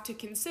that, you have to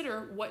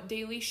consider what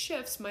daily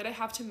shifts might I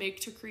have to make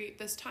to create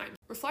this time.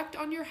 Reflect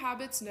on your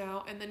habits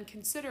now and then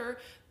consider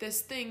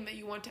this thing that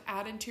you want to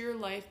add into your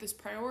life, this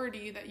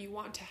priority that you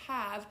want to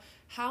have.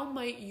 How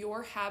might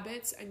your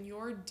habits and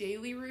your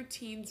daily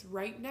routines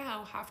right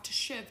now have to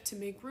shift to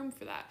make room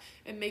for that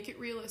and make it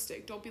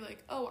realistic? Don't be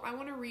like, oh, I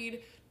want to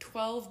read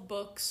 12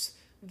 books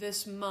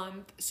this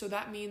month, so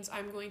that means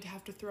I'm going to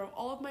have to throw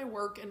all of my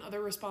work and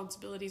other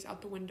responsibilities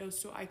out the window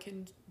so I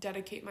can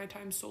dedicate my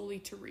time solely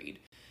to read.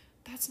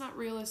 That's not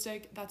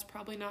realistic. That's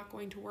probably not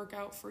going to work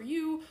out for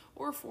you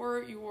or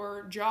for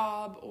your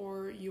job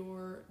or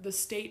the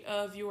state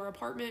of your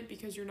apartment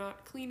because you're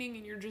not cleaning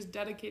and you're just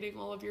dedicating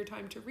all of your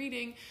time to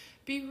reading.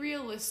 Be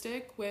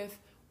realistic with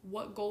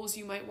what goals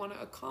you might want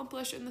to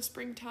accomplish in the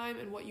springtime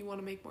and what you want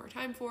to make more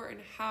time for and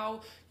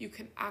how you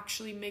can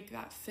actually make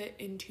that fit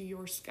into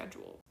your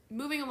schedule.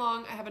 Moving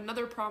along, I have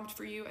another prompt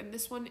for you, and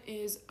this one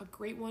is a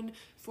great one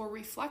for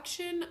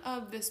reflection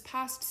of this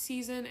past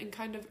season and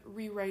kind of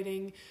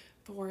rewriting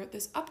for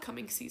this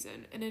upcoming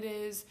season. And it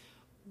is,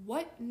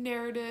 what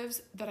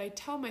narratives that I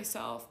tell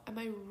myself am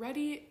I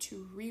ready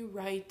to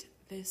rewrite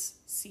this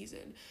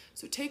season?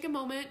 So take a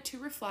moment to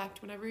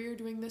reflect whenever you're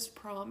doing this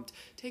prompt.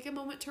 Take a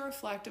moment to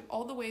reflect of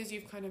all the ways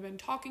you've kind of been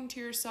talking to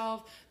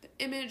yourself, the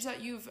image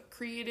that you've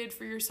created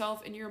for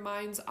yourself in your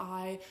mind's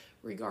eye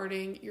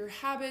regarding your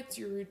habits,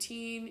 your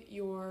routine,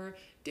 your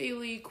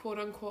daily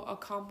quote-unquote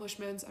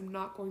accomplishments. I'm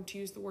not going to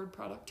use the word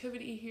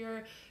productivity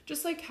here.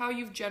 Just like how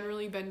you've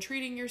generally been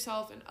treating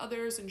yourself and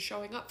others and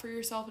showing up for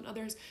yourself and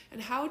others.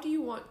 And how do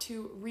you want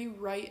to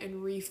rewrite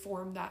and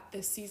reform that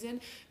this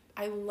season?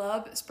 I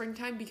love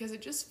springtime because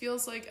it just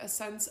feels like a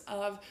sense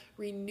of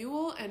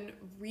renewal and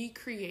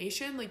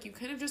recreation. Like you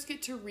kind of just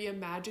get to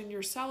reimagine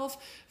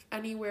yourself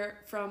anywhere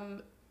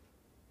from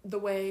the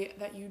way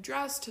that you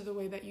dress to the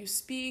way that you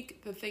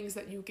speak, the things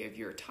that you give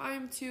your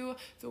time to,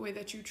 the way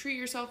that you treat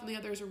yourself and the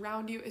others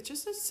around you. It's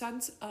just a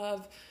sense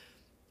of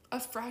a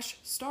fresh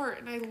start.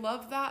 And I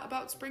love that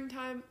about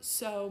springtime.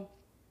 So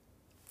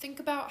think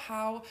about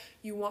how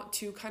you want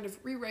to kind of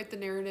rewrite the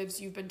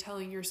narratives you've been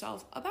telling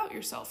yourself about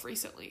yourself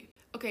recently.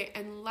 Okay,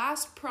 and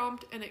last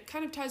prompt, and it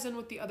kind of ties in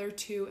with the other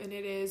two, and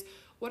it is,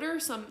 what are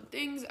some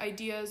things,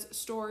 ideas,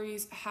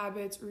 stories,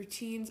 habits,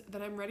 routines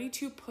that I'm ready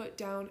to put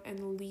down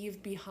and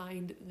leave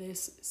behind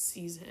this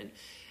season?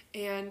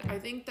 And I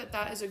think that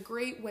that is a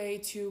great way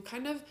to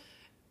kind of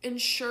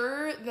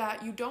ensure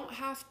that you don't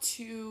have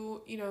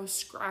to,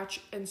 scratch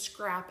and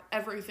scrap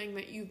everything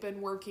that you've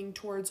been working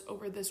towards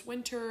over this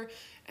winter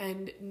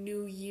and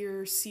New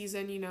Year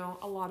season.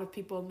 A lot of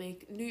people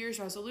make New Year's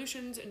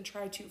resolutions and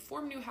try to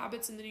form new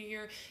habits in the new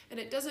year. And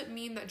it doesn't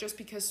mean that just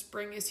because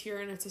spring is here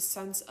and it's a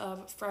sense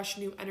of fresh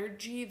new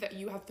energy that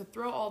you have to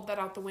throw all of that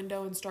out the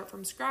window and start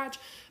from scratch.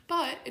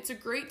 But it's a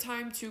great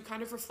time to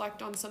kind of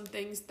reflect on some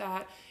things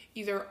that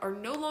either are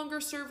no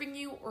longer serving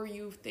you or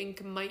you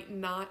think might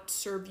not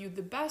serve you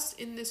the best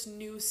in this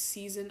new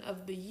season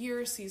of the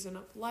year, season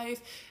of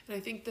life. And I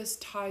think this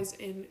ties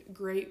in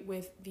great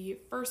with the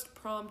first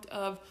prompt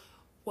of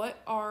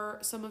what are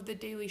some of the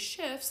daily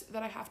shifts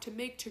that I have to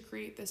make to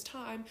create this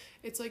time.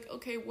 It's like,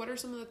 okay, what are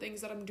some of the things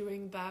that I'm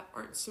doing that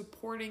aren't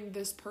supporting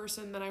this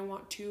person that I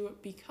want to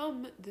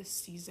become this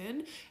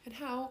season? And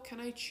how can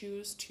I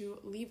choose to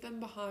leave them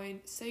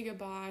behind, say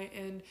goodbye,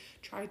 and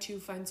try to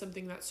find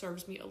something that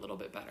serves me a little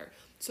bit better?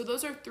 So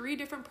those are 3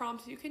 different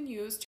prompts you can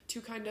use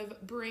to kind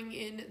of bring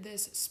in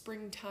this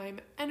springtime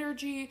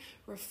energy,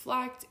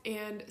 reflect,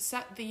 and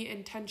set the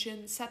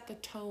intention, set the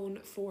tone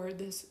for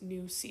this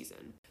new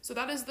season. So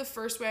that is the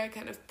first way I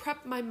kind of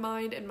prep my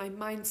mind and my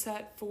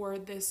mindset for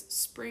this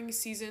spring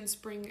season,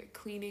 spring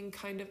cleaning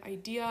kind of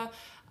idea.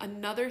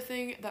 Another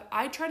thing that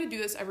I try to do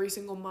this every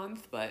single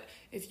month, but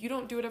if you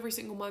don't do it every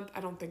single month, I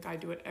don't think I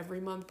do it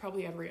every month,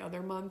 probably every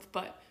other month,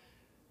 but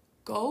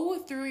go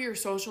through your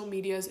social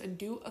medias and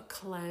do a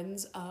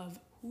cleanse of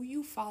who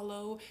you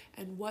follow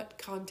and what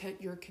content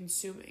you're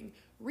consuming.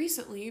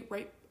 Recently,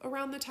 right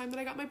around the time that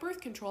I got my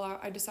birth control out,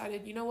 I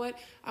decided, you know what?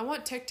 I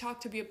want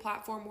TikTok to be a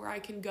platform where I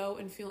can go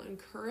and feel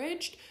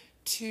encouraged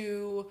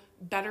to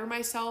better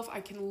myself. I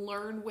can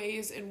learn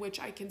ways in which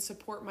I can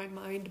support my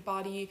mind,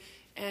 body,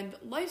 and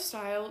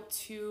lifestyle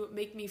to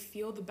make me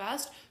feel the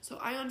best. So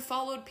I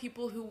unfollowed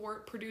people who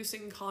weren't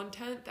producing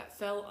content that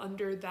fell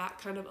under that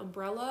kind of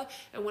umbrella.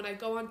 And when I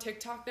go on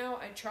TikTok now,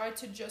 I try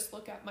to just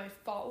look at my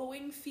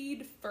following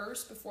feed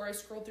first before I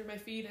scroll through my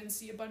feed and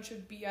see a bunch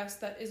of BS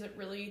that isn't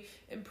really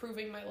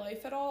improving my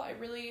life at all. I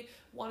really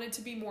wanted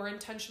to be more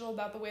intentional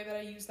about the way that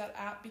I use that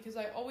app, because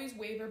I always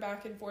waver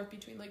back and forth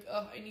between like,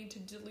 oh, I need to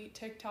delete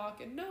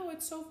TikTok, and no,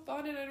 it's so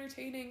fun and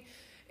entertaining.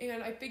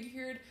 And I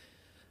figured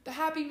the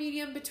happy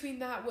medium between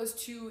that was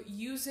to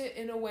use it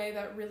in a way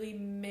that really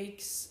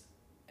makes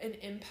an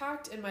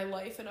impact in my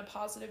life in a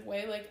positive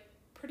way. Like,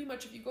 pretty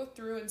much if you go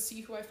through and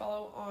see who I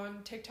follow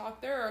on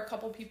TikTok, there are a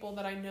couple people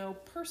that I know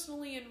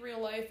personally in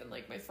real life and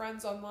like my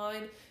friends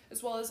online,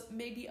 as well as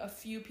maybe a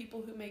few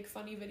people who make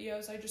funny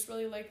videos. I just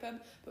really like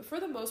them. But for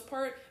the most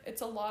part,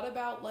 it's a lot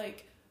about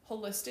like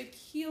holistic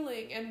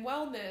healing and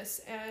wellness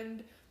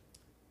and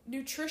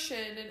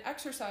nutrition and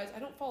exercise. I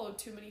don't follow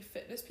too many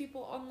fitness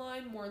people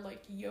online, more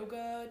like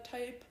yoga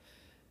type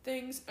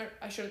things. Or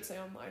I shouldn't say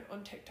online,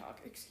 on TikTok,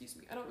 excuse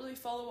me. I don't really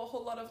follow a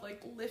whole lot of like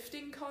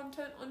lifting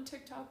content on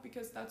TikTok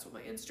because that's what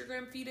my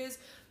Instagram feed is.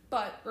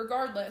 But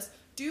regardless,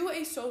 do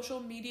a social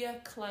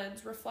media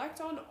cleanse. Reflect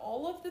on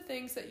all of the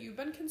things that you've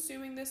been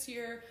consuming this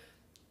year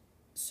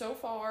so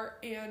far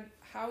and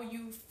how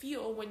you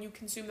feel when you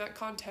consume that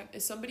content.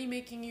 Is somebody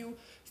making you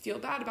feel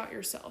bad about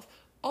yourself?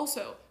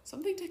 Also,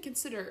 something to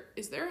consider,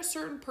 is there a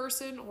certain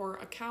person or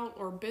account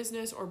or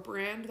business or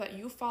brand that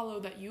you follow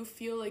that you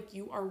feel like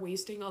you are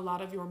wasting a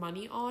lot of your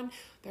money on?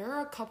 There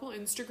are a couple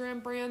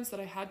Instagram brands that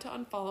I had to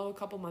unfollow a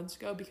couple months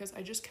ago because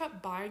I just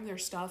kept buying their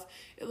stuff.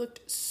 It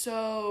looked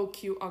so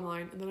cute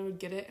online, and then I would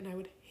get it and I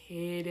would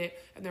hate it,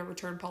 and their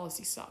return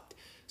policy sucked.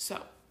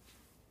 So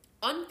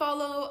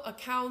unfollow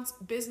accounts,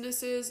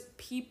 businesses,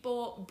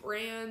 people,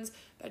 brands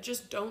that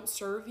just don't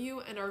serve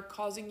you and are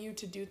causing you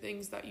to do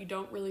things that you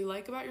don't really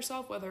like about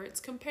yourself, whether it's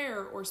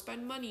compare or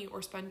spend money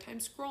or spend time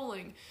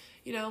scrolling.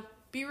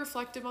 Be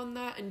reflective on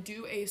that and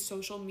do a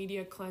social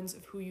media cleanse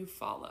of who you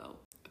follow.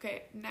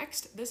 Okay,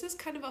 next, this is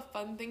kind of a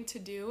fun thing to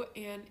do,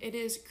 and it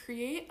is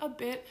create a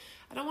bit,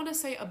 I don't want to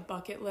say a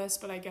bucket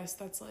list, but I guess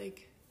that's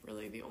like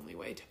really the only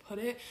way to put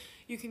it.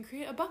 You can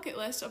create a bucket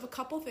list of a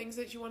couple things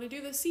that you want to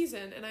do this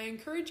season, and I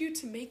encourage you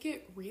to make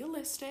it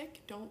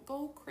realistic. Don't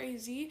go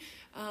crazy.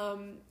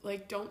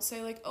 Don't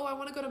say like, oh, I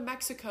want to go to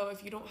Mexico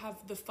if you don't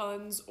have the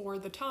funds or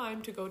the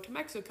time to go to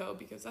Mexico,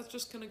 because that's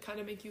just going to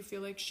kind of make you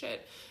feel like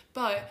shit.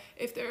 But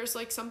if there's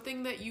like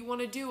something that you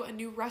want to do, a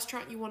new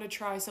restaurant you want to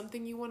try,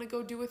 something you want to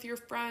go do with your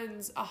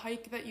friends, a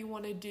hike that you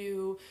want to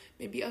do,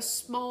 maybe a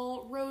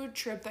small road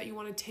trip that you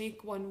want to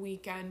take one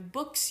weekend,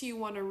 books you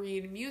want to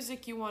read,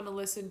 music you want to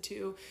listen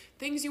to,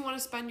 things you want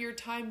to spend your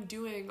time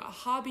doing, a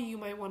hobby you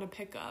might want to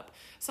pick up,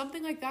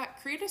 something like that.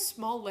 Create a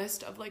small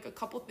list of like a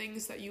couple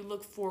things that you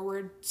look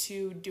forward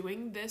to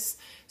doing this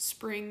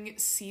spring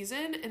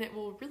season, and it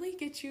will really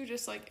get you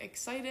just like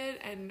excited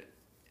and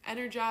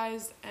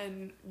energized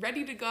and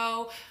ready to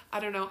go. I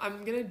don't know.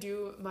 I'm going to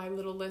do my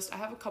little list. I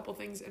have a couple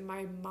things in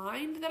my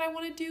mind that I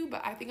want to do,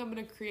 but I think I'm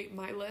going to create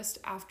my list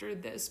after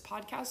this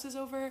podcast is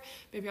over.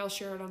 Maybe I'll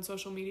share it on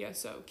social media,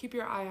 so keep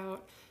your eye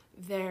out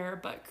there.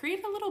 But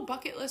create a little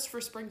bucket list for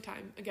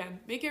springtime.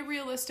 Again, make it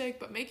realistic,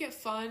 but make it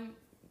fun.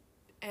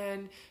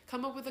 and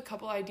come up with a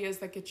couple ideas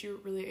that get you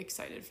really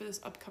excited for this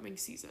upcoming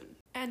season.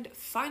 And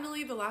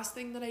finally, the last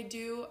thing that I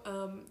do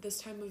this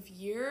time of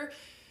year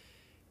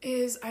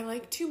is I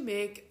like to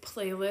make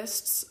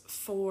playlists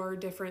for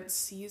different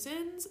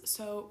seasons.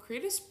 So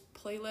create a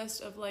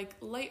playlist of like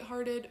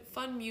lighthearted,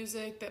 fun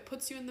music that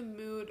puts you in the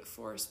mood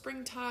for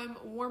springtime,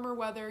 warmer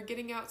weather,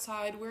 getting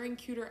outside, wearing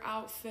cuter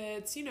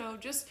outfits,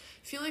 just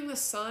feeling the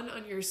sun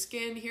on your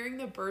skin, hearing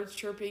the birds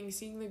chirping,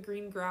 seeing the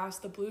green grass,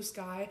 the blue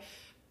sky.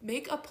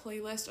 Make a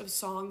playlist of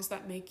songs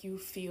that make you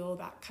feel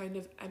that kind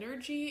of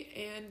energy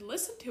and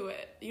listen to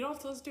it. You don't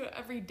have to listen to it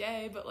every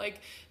day, but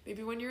like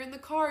maybe when you're in the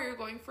car, you're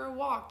going for a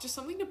walk, just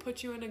something to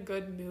put you in a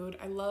good mood.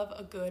 I love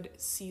a good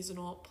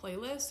seasonal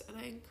playlist, and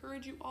I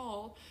encourage you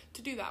all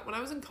to do that. When I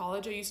was in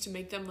college, I used to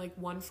make them like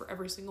one for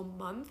every single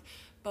month,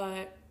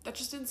 but that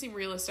just didn't seem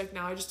realistic.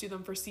 Now I just do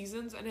them for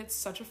seasons, and it's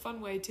such a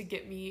fun way to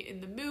get me in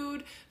the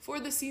mood for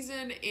the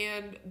season.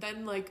 And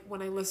then like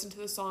when I listen to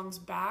the songs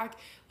back,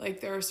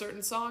 like there are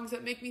certain songs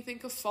that make me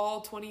think of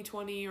fall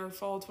 2020 or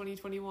fall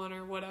 2021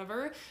 or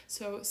whatever.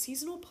 So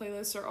seasonal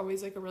playlists are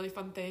always like a really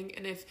fun thing.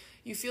 And if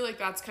you feel like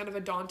that's kind of a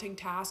daunting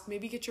task,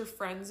 maybe get your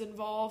friends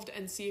involved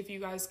and see if you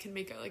guys can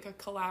make a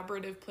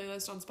collaborative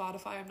playlist on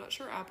Spotify. I'm not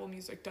sure Apple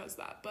Music does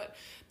that, but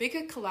make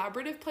a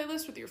collaborative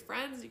playlist with your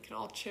friends. You can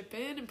all chip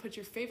in and put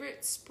your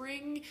favorite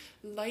spring,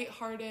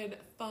 lighthearted,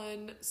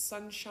 fun,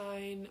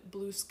 sunshine,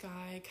 blue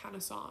sky kind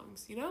of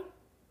songs, Yeah.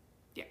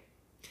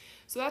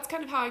 So that's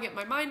kind of how I get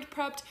my mind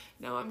prepped.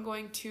 Now I'm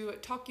going to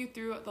talk you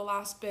through the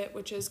last bit,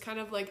 which is kind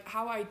of like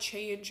how I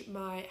change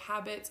my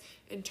habits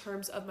in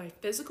terms of my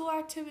physical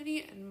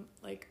activity and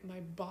like my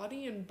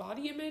body and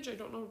body image. I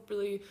don't know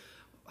really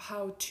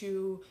how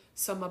to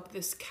sum up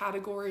this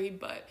category,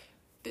 but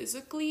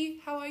physically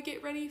how I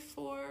get ready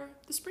for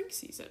the spring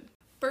season.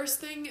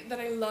 First thing that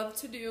I love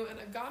to do, and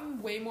I've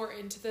gotten way more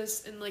into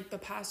this in like the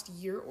past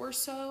year or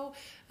so,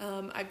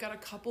 I've got a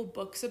couple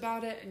books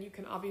about it, and you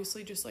can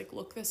obviously just like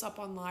look this up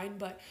online,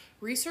 but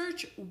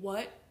research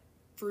what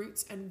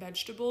fruits and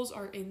vegetables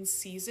are in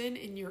season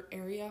in your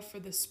area for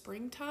the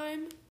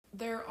springtime.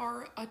 There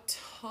are a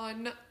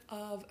ton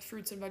of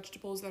fruits and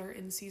vegetables that are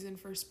in season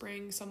for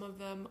spring. Some of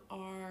them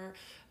are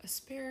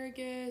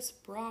asparagus,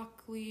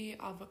 broccoli,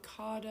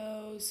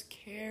 avocados,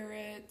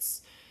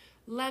 carrots,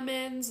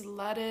 lemons,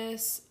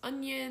 lettuce,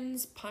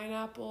 onions,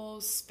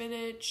 pineapples,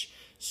 spinach.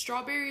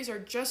 Strawberries are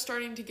just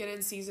starting to get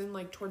in season,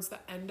 like towards the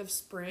end of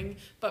spring,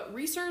 but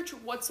research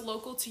what's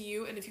local to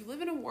you. And if you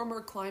live in a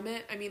warmer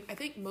climate, I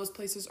think most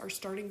places are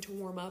starting to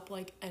warm up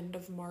like end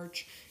of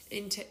March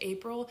into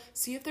April.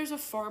 See if there's a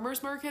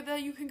farmer's market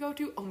that you can go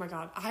to. Oh my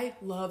God, I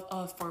love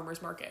a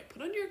farmer's market.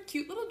 Put on your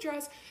cute little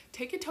dress,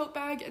 take a tote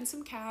bag and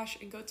some cash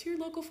and go to your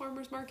local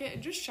farmer's market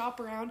and just shop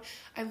around.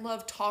 I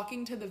love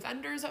talking to the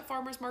vendors at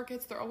farmer's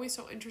markets. They're always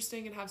so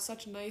interesting and have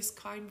such nice,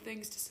 kind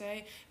things to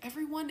say.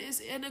 Everyone is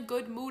in a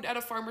good mood at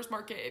a farmer's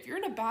market. If you're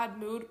in a bad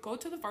mood, go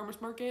to the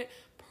farmer's market.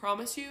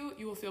 Promise you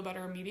will feel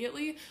better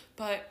immediately.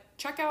 But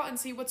check out and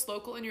see what's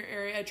local in your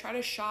area. Try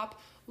to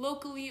shop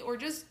locally or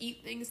just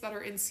eat things that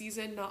are in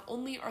season. Not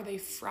only are they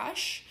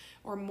fresh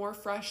or more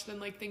fresh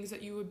than like things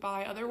that you would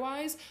buy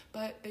otherwise,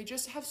 but they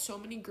just have so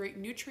many great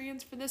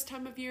nutrients for this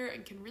time of year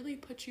and can really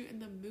put you in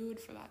the mood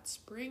for that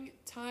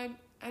springtime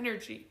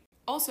energy.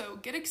 Also,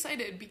 get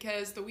excited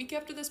because the week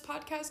after this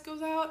podcast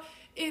goes out,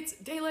 it's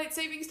daylight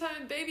savings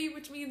time, baby,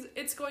 which means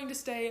it's going to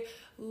stay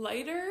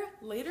later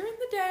in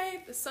the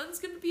day. The sun's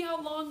going to be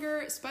out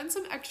longer. Spend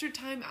some extra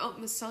time out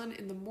in the sun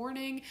in the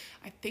morning.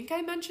 I think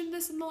I mentioned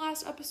this in the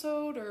last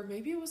episode, or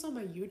maybe it was on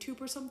my YouTube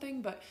or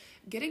something, but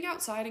getting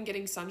outside and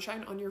getting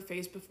sunshine on your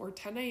face before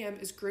 10 a.m.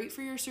 is great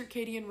for your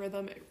circadian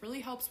rhythm. It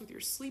really helps with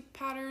your sleep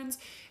patterns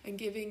and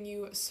giving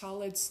you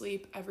solid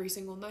sleep every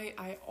single night.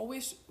 I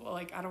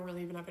don't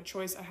really even have a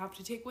choice. I have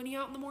to take Winnie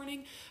out in the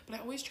morning, but I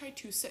always try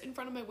to sit in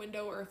front of my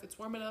window, or if it's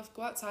warm enough,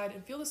 go outside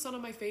and feel the sun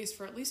on my face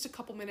for at least a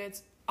couple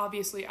minutes,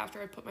 obviously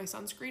after I put my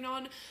sunscreen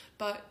on,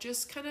 but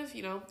just kind of,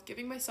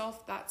 giving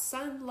myself that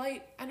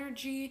sunlight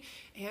energy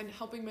and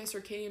helping my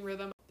circadian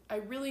rhythm. I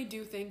really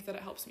do think that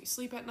it helps me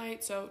sleep at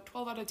night, so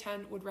 12 out of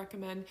 10 would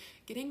recommend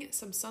getting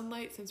some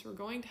sunlight since we're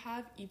going to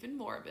have even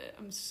more of it.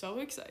 I'm so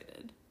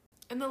excited.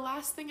 And the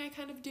last thing I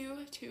kind of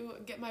do to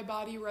get my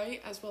body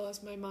right, as well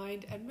as my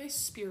mind and my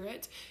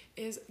spirit,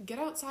 is get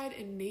outside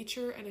in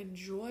nature and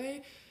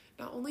enjoy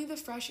not only the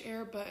fresh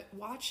air, but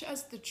watch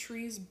as the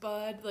trees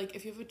bud. Like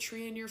if you have a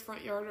tree in your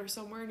front yard or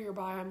somewhere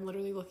nearby, I'm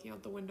literally looking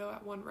out the window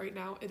at one right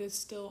now. It is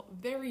still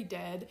very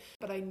dead,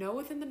 but I know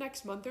within the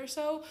next month or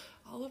so,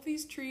 all of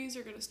these trees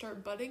are going to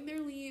start budding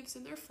their leaves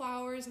and their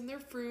flowers and their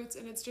fruits,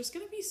 and it's just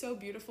going to be so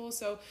beautiful.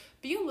 So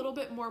be a little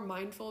bit more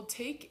mindful.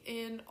 Take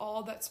in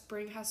all that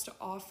spring has to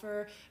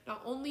offer.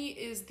 Not only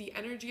is the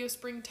energy of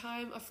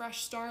springtime a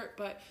fresh start,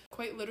 but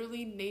quite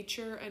literally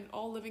nature and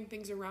all living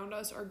things around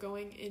us are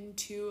going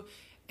into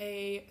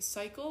a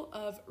cycle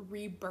of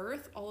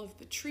rebirth. All of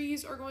the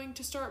trees are going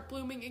to start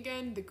blooming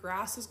again. The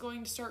grass is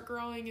going to start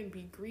growing and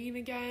be green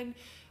again.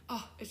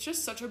 Oh, it's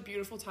just such a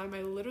beautiful time.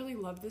 I literally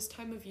love this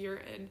time of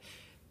year, and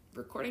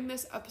recording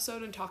this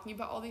episode and talking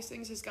about all these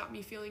things has got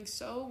me feeling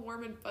so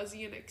warm and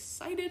fuzzy and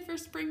excited for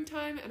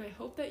springtime, and I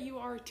hope that you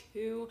are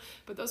too.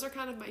 But those are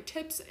kind of my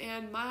tips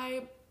and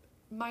my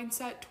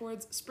mindset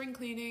towards spring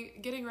cleaning,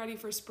 getting ready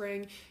for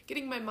spring,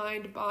 getting my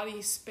mind,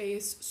 body,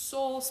 space,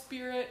 soul,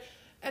 spirit,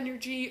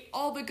 energy,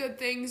 all the good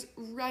things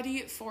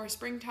ready for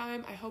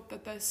springtime. I hope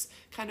that this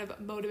kind of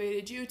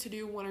motivated you to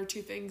do one or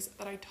two things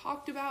that I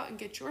talked about and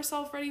get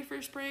yourself ready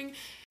for spring.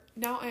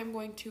 Now I am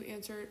going to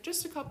answer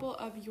just a couple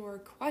of your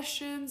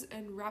questions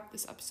and wrap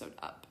this episode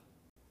up.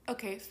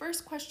 Okay,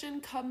 first question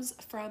comes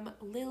from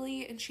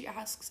Lily, and she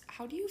asks,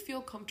 how do you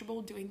feel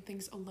comfortable doing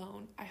things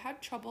alone? I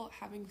had trouble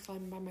having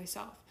fun by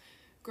myself.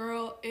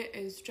 Girl, it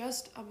is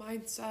just a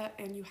mindset,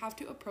 and you have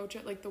to approach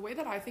it. Like, the way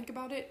that I think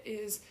about it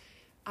is,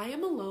 I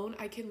am alone.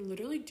 I can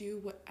literally do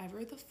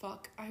whatever the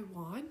fuck I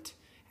want,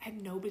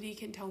 and nobody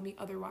can tell me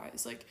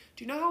otherwise. Like,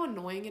 do you know how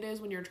annoying it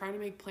is when you're trying to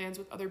make plans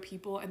with other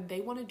people and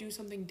they want to do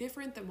something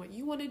different than what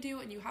you want to do,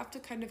 and you have to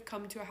kind of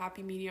come to a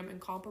happy medium and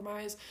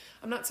compromise?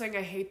 I'm not saying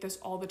I hate this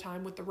all the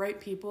time. With the right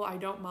people, I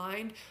don't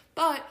mind.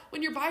 But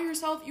when you're by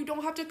yourself, you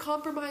don't have to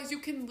compromise. You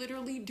can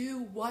literally do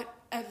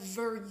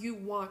whatever you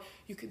want.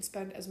 You can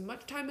spend as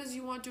much time as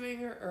you want doing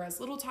it, or as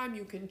little time.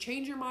 You can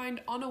change your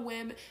mind on a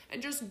whim and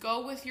just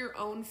go with your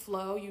own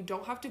flow. You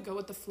don't have to go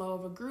with the flow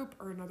of a group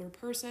or another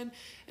person.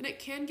 And it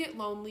can get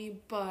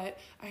lonely, but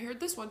I heard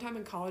this one time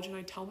in college, and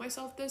I tell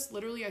myself this,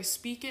 literally I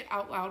speak it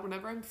out loud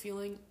whenever I'm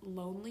feeling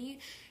lonely.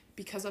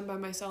 Because I'm by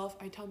myself,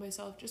 I tell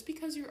myself, just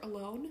because you're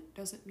alone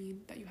doesn't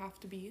mean that you have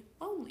to be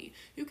lonely.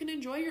 You can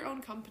enjoy your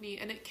own company,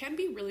 and it can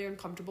be really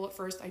uncomfortable at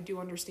first. I do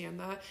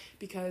understand that,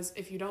 because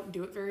if you don't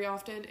do it very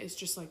often, it's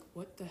just like,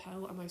 what the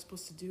hell am I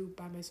supposed to do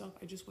by myself?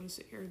 I just want to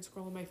sit here and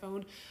scroll on my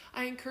phone.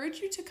 I encourage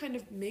you to kind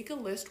of make a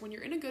list when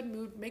you're in a good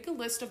mood. Make a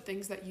list of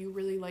things that you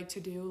really like to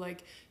do.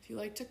 Like, if you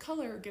like to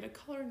color, get a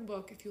coloring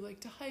book. If you like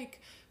to hike,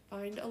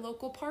 find a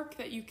local park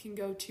that you can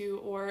go to,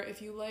 or if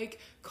you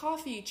like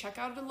coffee, check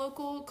out a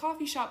local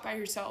coffee shop by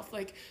yourself.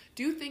 Like,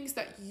 do things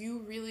that you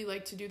really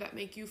like to do that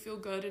make you feel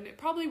good, and it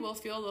probably will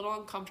feel a little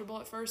uncomfortable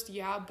at first,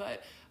 yeah,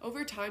 but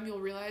over time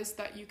you'll realize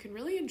that you can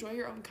really enjoy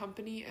your own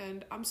company.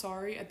 And I'm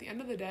sorry, at the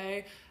end of the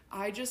day,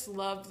 I just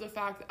love the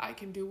fact that I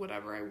can do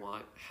whatever I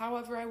want,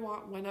 however I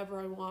want, whenever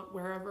I want,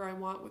 wherever I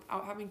want,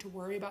 without having to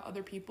worry about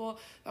other people.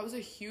 That was a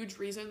huge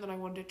reason that I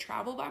wanted to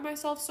travel by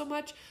myself so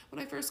much when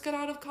I first got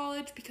out of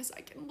college, because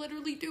I can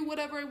literally do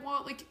whatever I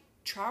want. Like,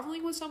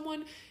 traveling with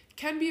someone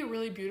can be a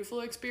really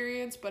beautiful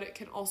experience, but it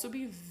can also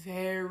be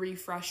very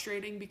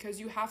frustrating because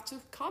you have to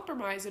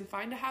compromise and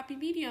find a happy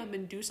medium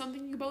and do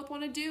something you both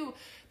want to do.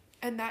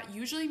 And that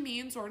usually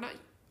means, or not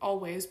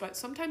always, but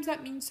sometimes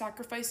that means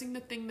sacrificing the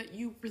thing that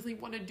you really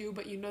want to do,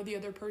 but you know the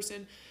other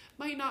person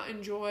might not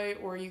enjoy,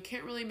 or you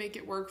can't really make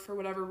it work for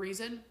whatever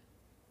reason.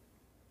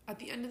 At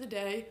the end of the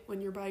day,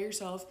 when you're by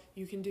yourself,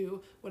 you can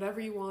do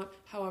whatever you want,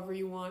 however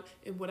you want,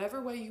 in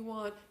whatever way you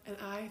want, and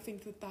I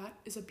think that that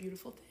is a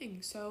beautiful thing.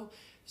 So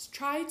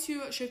try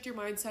to shift your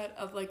mindset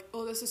of like,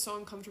 oh, this is so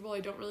uncomfortable, I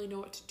don't really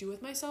know what to do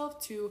with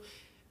myself, to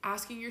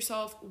asking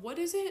yourself, what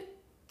is it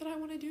that I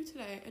want to do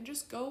today? And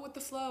just go with the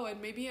flow. And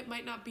maybe it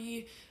might not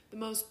be the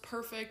most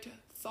perfect,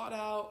 thought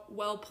out,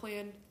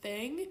 well-planned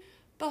thing,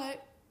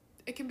 but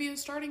it can be a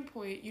starting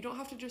point. You don't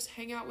have to just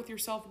hang out with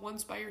yourself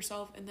once by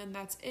yourself and then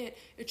that's it.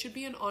 It should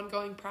be an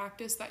ongoing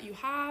practice that you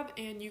have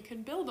and you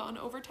can build on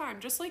over time.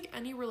 Just like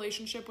any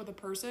relationship with a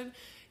person,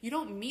 you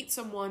don't meet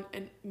someone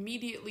and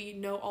immediately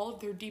know all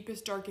of their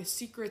deepest, darkest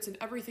secrets and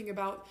everything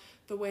about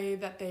the way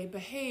that they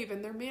behave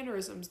and their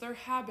mannerisms, their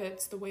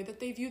habits, the way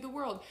that they view the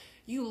world.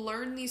 You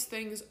learn these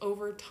things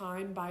over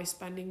time by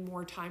spending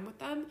more time with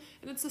them,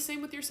 and it's the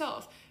same with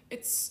yourself.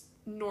 It's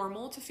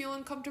normal to feel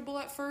uncomfortable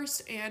at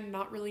first and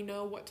not really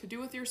know what to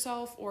do with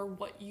yourself or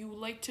what you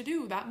like to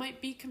do. That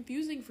might be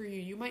confusing for you.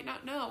 You might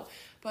not know.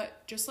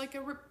 But just like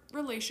a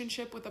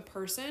relationship with a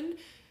person,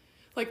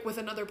 like with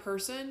another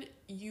person,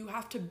 you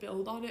have to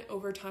build on it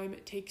over time.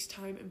 It takes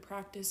time and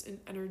practice and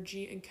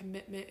energy and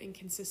commitment and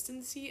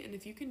consistency. And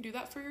if you can do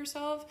that for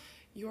yourself,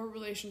 your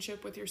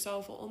relationship with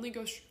yourself will only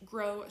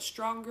grow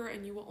stronger,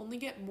 and you will only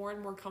get more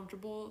and more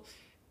comfortable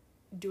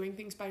doing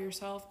things by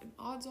yourself. And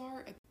odds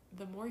are,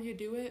 the more you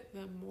do it,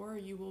 the more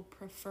you will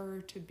prefer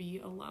to be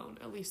alone.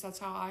 At least that's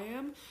how I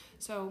am.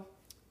 So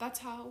that's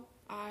how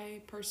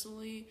I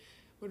personally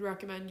would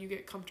recommend you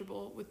get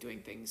comfortable with doing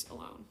things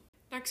alone.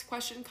 Next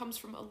question comes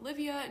from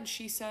Olivia, and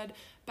she said,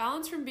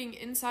 balance from being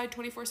inside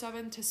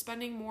 24/7 to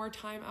spending more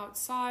time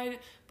outside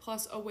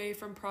plus away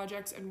from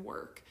projects and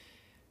work.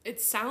 It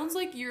sounds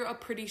like you're a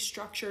pretty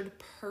structured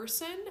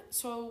person,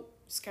 so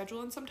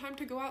schedule in some time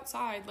to go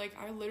outside. Like,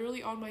 I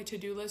literally on my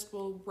to-do list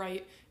will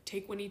write,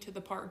 take Winnie to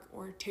the park,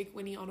 or take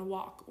Winnie on a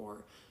walk,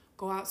 or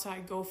go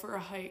outside, go for a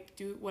hike,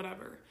 do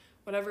whatever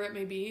it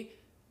may be.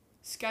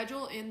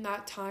 schedule in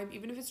that time,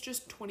 even if it's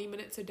just 20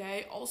 minutes a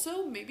day.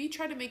 Also, maybe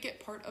try to make it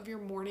part of your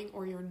morning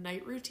or your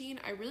night routine.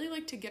 I really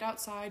like to get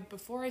outside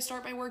before I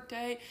start my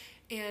workday,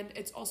 and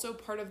it's also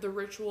part of the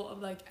ritual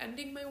of like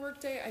ending my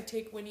workday. I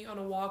take Winnie on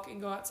a walk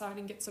and go outside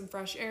and get some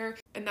fresh air,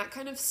 and that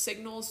kind of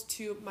signals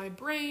to my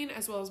brain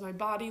as well as my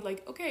body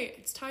like, okay,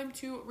 it's time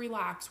to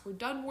relax. We're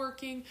done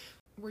working.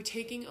 We're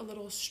taking a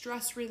little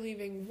stress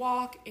relieving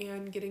walk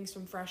and getting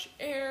some fresh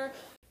air.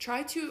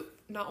 Try to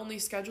not only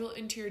schedule it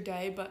into your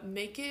day, but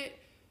make it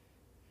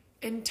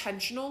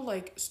intentional,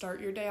 like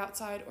start your day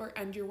outside or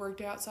end your work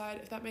day outside,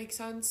 if that makes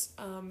sense.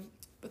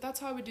 But that's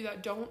how I would do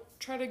that. Don't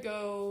try to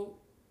go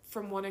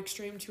from one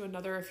extreme to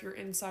another if you're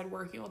inside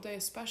working all day,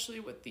 especially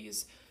with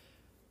these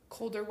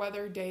colder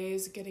weather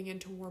days, getting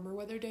into warmer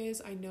weather days.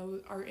 I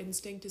know our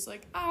instinct is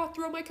like,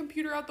 throw my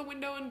computer out the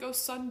window and go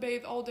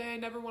sunbathe all day. I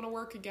never want to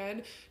work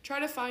again. Try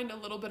to find a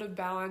little bit of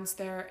balance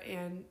there.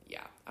 And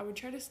yeah, I would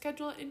try to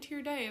schedule it into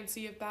your day and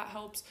see if that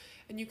helps.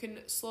 And you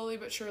can slowly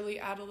but surely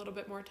add a little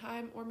bit more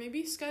time, or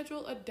maybe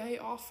schedule a day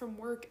off from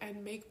work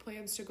and make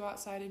plans to go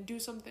outside and do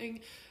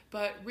something.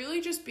 But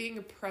really just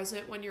being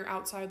present when you're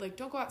outside. Like,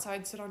 don't go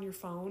outside, sit on your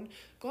phone.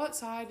 Go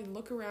outside and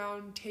look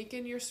around, take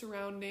in your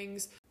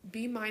surroundings.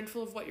 Be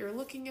mindful of what you're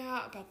looking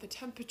at, about the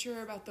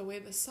temperature, about the way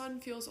the sun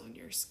feels on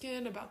your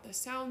skin, about the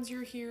sounds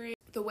you're hearing,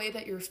 the way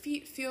that your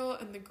feet feel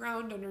and the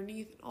ground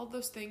underneath, and all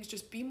those things.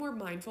 Just be more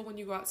mindful when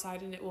you go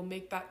outside, and it will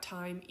make that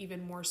time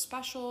even more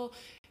special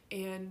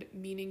and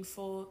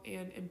meaningful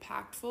and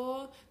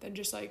impactful than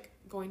just like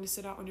going to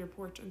sit out on your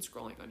porch and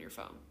scrolling on your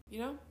phone, you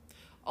know?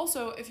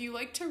 Also, if you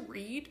like to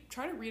read,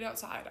 try to read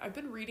outside. I've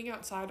been reading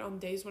outside on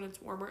days when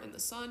it's warmer in the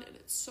sun, and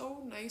it's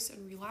so nice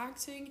and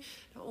relaxing.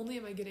 Not only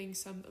am I getting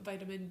some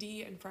vitamin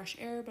D and fresh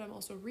air, but I'm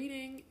also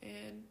reading,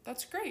 and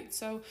that's great.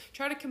 So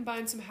try to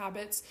combine some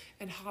habits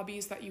and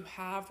hobbies that you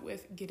have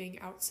with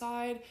getting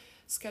outside,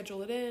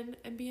 schedule it in,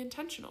 and be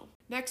intentional.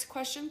 Next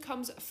question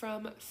comes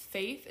from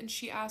Faith, and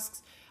she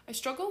asks, I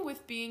struggle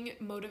with being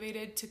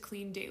motivated to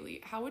clean daily.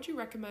 How would you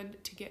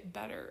recommend to get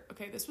better?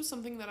 Okay, this was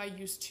something that I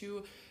used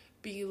to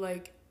be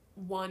like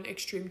one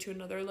extreme to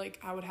another. Like,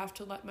 I would have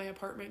to let my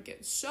apartment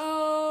get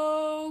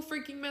so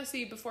freaking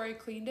messy before I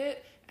cleaned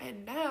it.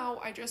 And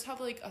now I just have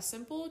like a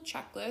simple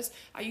checklist.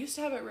 I used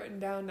to have it written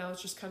down. Now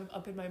it's just kind of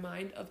up in my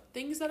mind of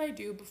things that I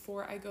do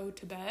before I go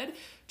to bed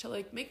to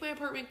like make my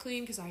apartment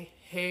clean, because I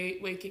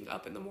hate waking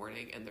up in the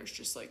morning and there's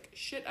just like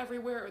shit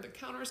everywhere, or the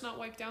counter's not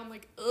wiped down.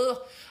 Like,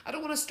 I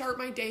don't want to start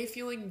my day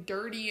feeling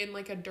dirty in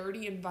like a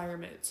dirty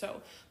environment.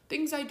 So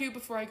things I do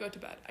before I go to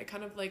bed. I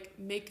kind of like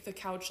make the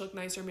couch look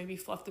nicer, maybe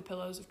fluff the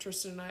pillows if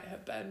Tristan and I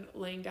have been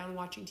laying down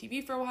watching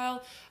TV for a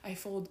while. I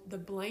fold the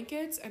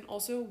blankets, and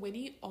also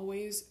Winnie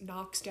always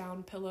knocks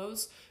down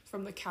pillows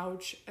from the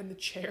couch and the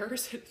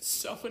chairs. It's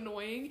so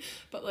annoying,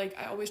 but like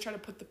I always try to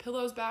put the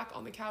pillows back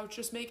on the couch,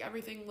 just make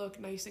everything look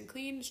nice and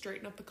clean,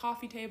 straighten up the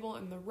coffee table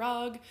and the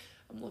rug.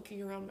 I'm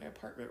looking around my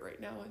apartment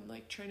right now and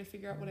like trying to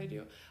figure out what I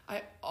do.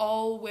 I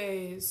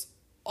always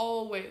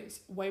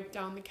wipe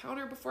down the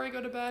counter before I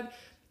go to bed.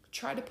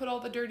 Try to put all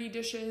the dirty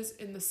dishes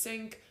in the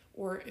sink,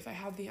 or if I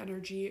have the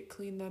energy,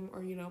 clean them,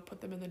 or, you know,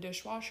 put them in the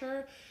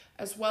dishwasher,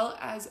 as well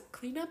as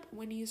clean up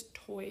Winnie's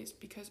toys,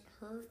 because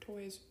her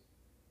toys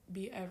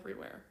be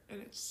everywhere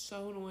and it's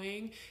so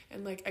annoying.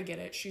 And like, I get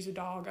it, she's a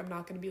dog. I'm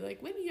not going to be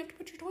like, Winnie, you have to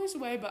put your toys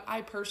away, but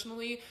I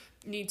personally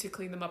need to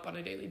clean them up on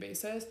a daily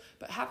basis.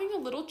 But having a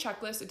little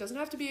checklist, it doesn't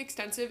have to be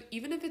extensive,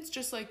 even if it's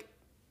just like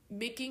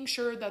making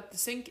sure that the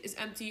sink is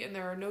empty and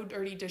there are no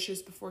dirty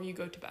dishes before you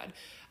go to bed.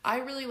 I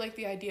really like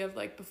the idea of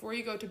like before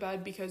you go to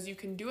bed, because you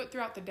can do it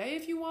throughout the day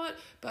if you want,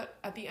 but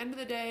at the end of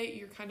the day,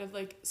 you're kind of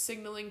like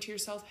signaling to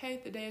yourself, hey,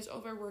 the day is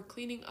over, we're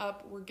cleaning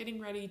up, we're getting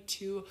ready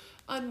to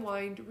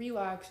unwind,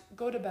 relax,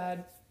 go to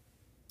bed.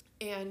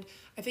 And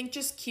I think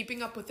just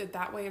keeping up with it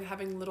that way and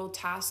having little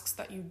tasks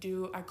that you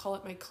do, I call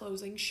it my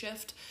closing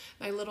shift,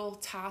 my little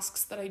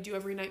tasks that I do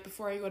every night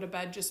before I go to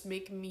bed just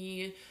make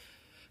me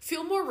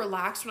feel more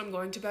relaxed when I'm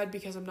going to bed,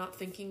 because I'm not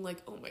thinking like,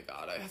 oh my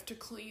God, I have to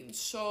clean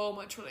so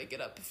much when I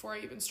get up before I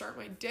even start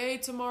my day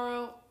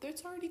tomorrow.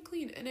 It's already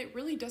clean, and it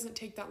really doesn't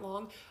take that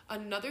long.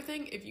 Another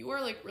thing, if you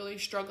are like really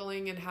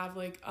struggling and have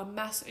like a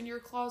mess in your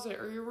closet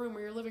or your room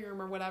or your living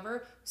room or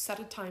whatever, set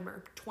a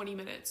timer, 20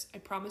 minutes. I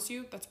promise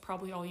you, that's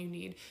probably all you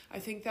need. I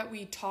think that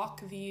we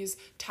talk these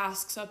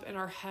tasks up in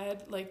our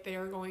head like they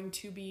are going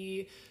to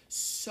be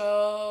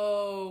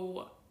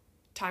so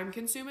time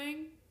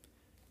consuming.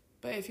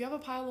 But if you have a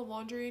pile of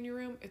laundry in your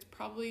room, it's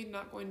probably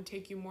not going to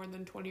take you more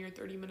than 20 or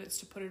 30 minutes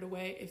to put it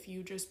away if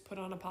you just put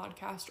on a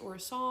podcast or a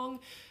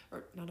song,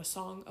 or not a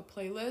song, a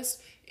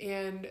playlist,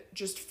 and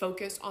just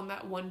focus on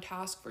that one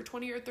task for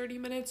 20 or 30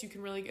 minutes. You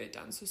can really get it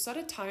done. So set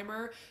a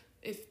timer.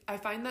 If I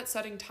find that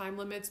setting time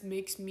limits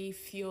makes me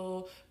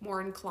feel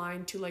more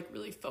inclined to like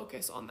really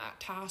focus on that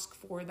task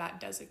for that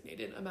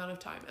designated amount of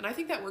time. And I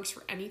think that works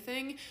for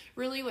anything,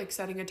 really, like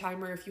setting a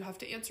timer if you have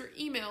to answer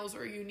emails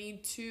or you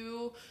need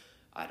to,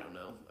 I don't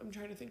know, I'm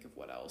trying to think of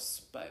what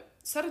else, but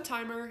set a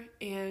timer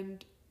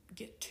and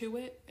get to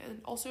it.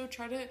 And also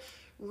try to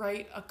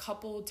write a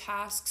couple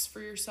tasks for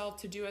yourself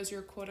to do as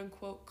your quote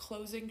unquote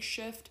closing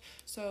shift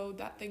so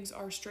that things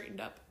are straightened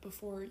up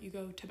before you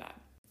go to bed.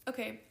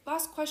 Okay,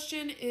 last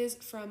question is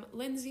from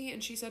Lindsay,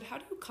 and she said, how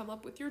do you come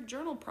up with your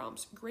journal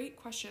prompts? Great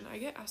question. I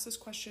get asked this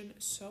question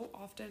so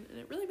often, and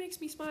it really makes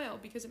me smile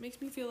because it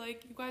makes me feel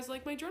like you guys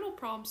like my journal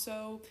prompts,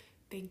 so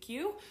thank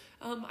you.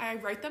 I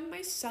write them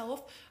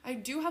myself. I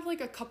do have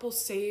like a couple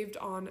saved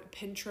on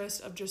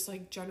Pinterest of just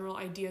like general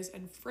ideas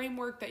and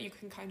framework that you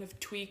can kind of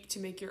tweak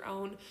to make your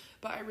own,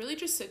 but I really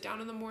just sit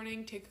down in the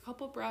morning, take a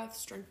couple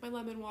breaths, drink my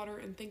lemon water,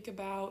 and think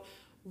about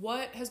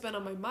what has been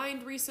on my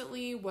mind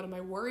recently, what am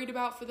I worried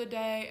about for the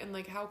day, and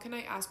like how can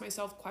I ask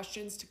myself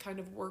questions to kind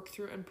of work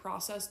through and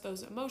process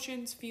those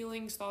emotions,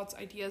 feelings, thoughts,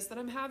 ideas that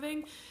I'm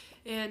having.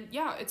 And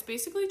yeah, it's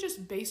basically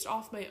just based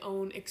off my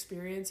own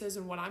experiences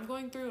and what I'm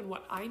going through and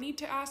what I need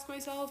to ask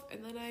myself.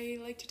 And then I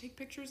like to take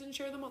pictures and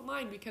share them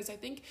online because I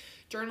think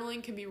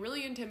journaling can be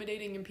really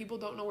intimidating and people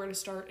don't know where to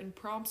start, and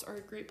prompts are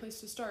a great place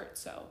to start.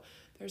 So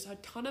there's a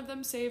ton of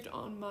them saved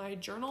on my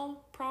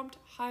journal prompt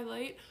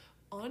highlight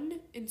on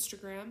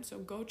Instagram, so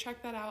go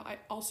check that out. I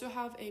also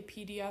have a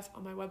PDF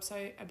on my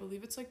website. I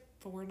believe it's like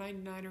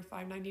 $4.99 or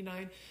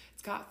 $5.99.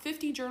 It's got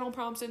 50 journal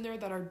prompts in there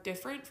that are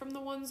different from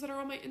the ones that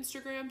are on my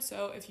Instagram.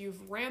 So if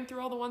you've ran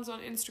through all the ones on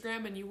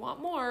Instagram and you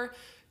want more,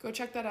 go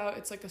check that out.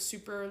 It's like a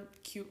super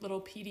cute little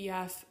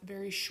PDF,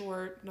 very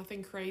short,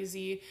 nothing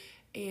crazy,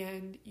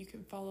 and you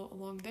can follow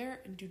along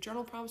there and do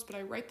journal prompts, but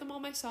I write them all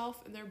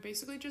myself, and they're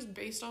basically just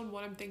based on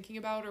what I'm thinking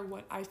about or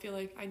what I feel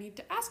like I need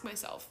to ask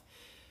myself.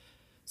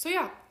 So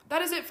yeah,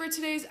 that is it for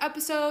today's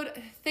episode.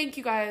 Thank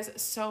you guys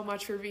so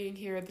much for being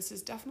here. This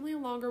is definitely a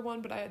longer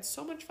one, but I had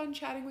so much fun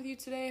chatting with you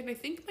today, and I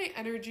think my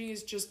energy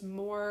is just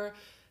more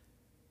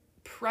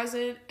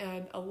present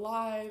and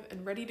alive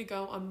and ready to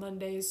go on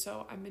Mondays,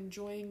 so I'm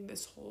enjoying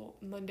this whole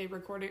Monday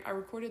recording. I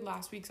recorded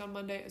last week's on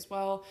Monday as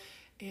well,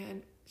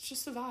 and it's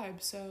just a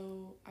vibe,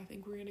 so I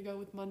think we're gonna go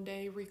with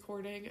Monday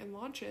recording and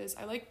launches.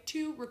 I like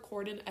to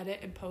record and edit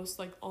and post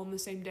like on the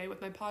same day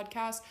with my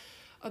podcast.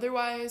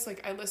 Otherwise,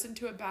 like, I listen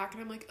to it back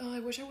and I'm like, oh,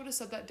 I wish I would have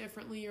said that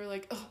differently, or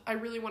like, oh, I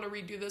really want to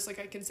redo this, like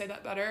I can say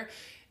that better.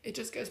 It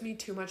just gives me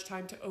too much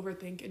time to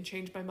overthink and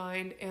change my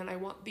mind, and I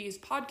want these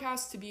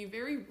podcasts to be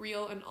very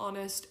real and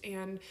honest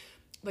and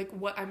like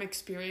what I'm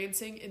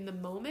experiencing in the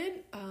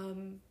moment.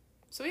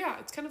 So yeah,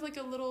 it's kind of like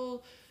a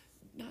little,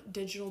 not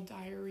digital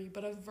diary,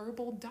 but a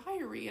verbal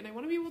diary, and I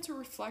want to be able to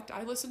reflect.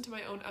 I listen to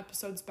my own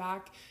episodes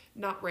back,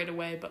 not right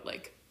away, but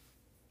like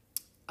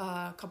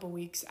a couple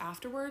weeks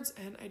afterwards,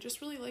 and I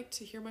just really like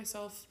to hear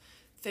myself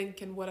think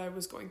and what I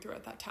was going through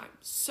at that time.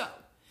 So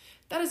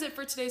that is it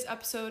for today's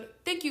episode.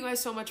 Thank you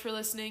guys so much for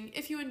listening.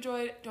 If you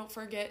enjoyed, don't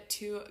forget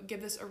to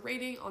give this a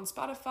rating on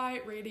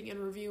Spotify, rating and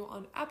review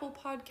on Apple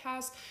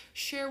Podcasts,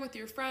 share with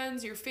your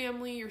friends, your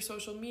family, your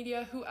social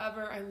media,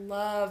 whoever. I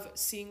love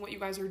seeing what you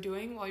guys are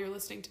doing while you're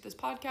listening to this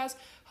podcast.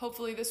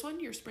 Hopefully this one,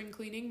 you're spring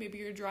cleaning, maybe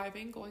you're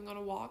driving, going on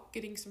a walk,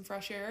 getting some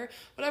fresh air,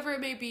 whatever it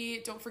may be.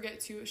 Don't forget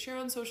to share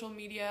on social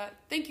media.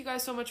 Thank you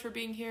guys so much for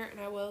being here, and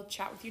I will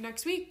chat with you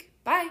next week.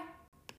 Bye.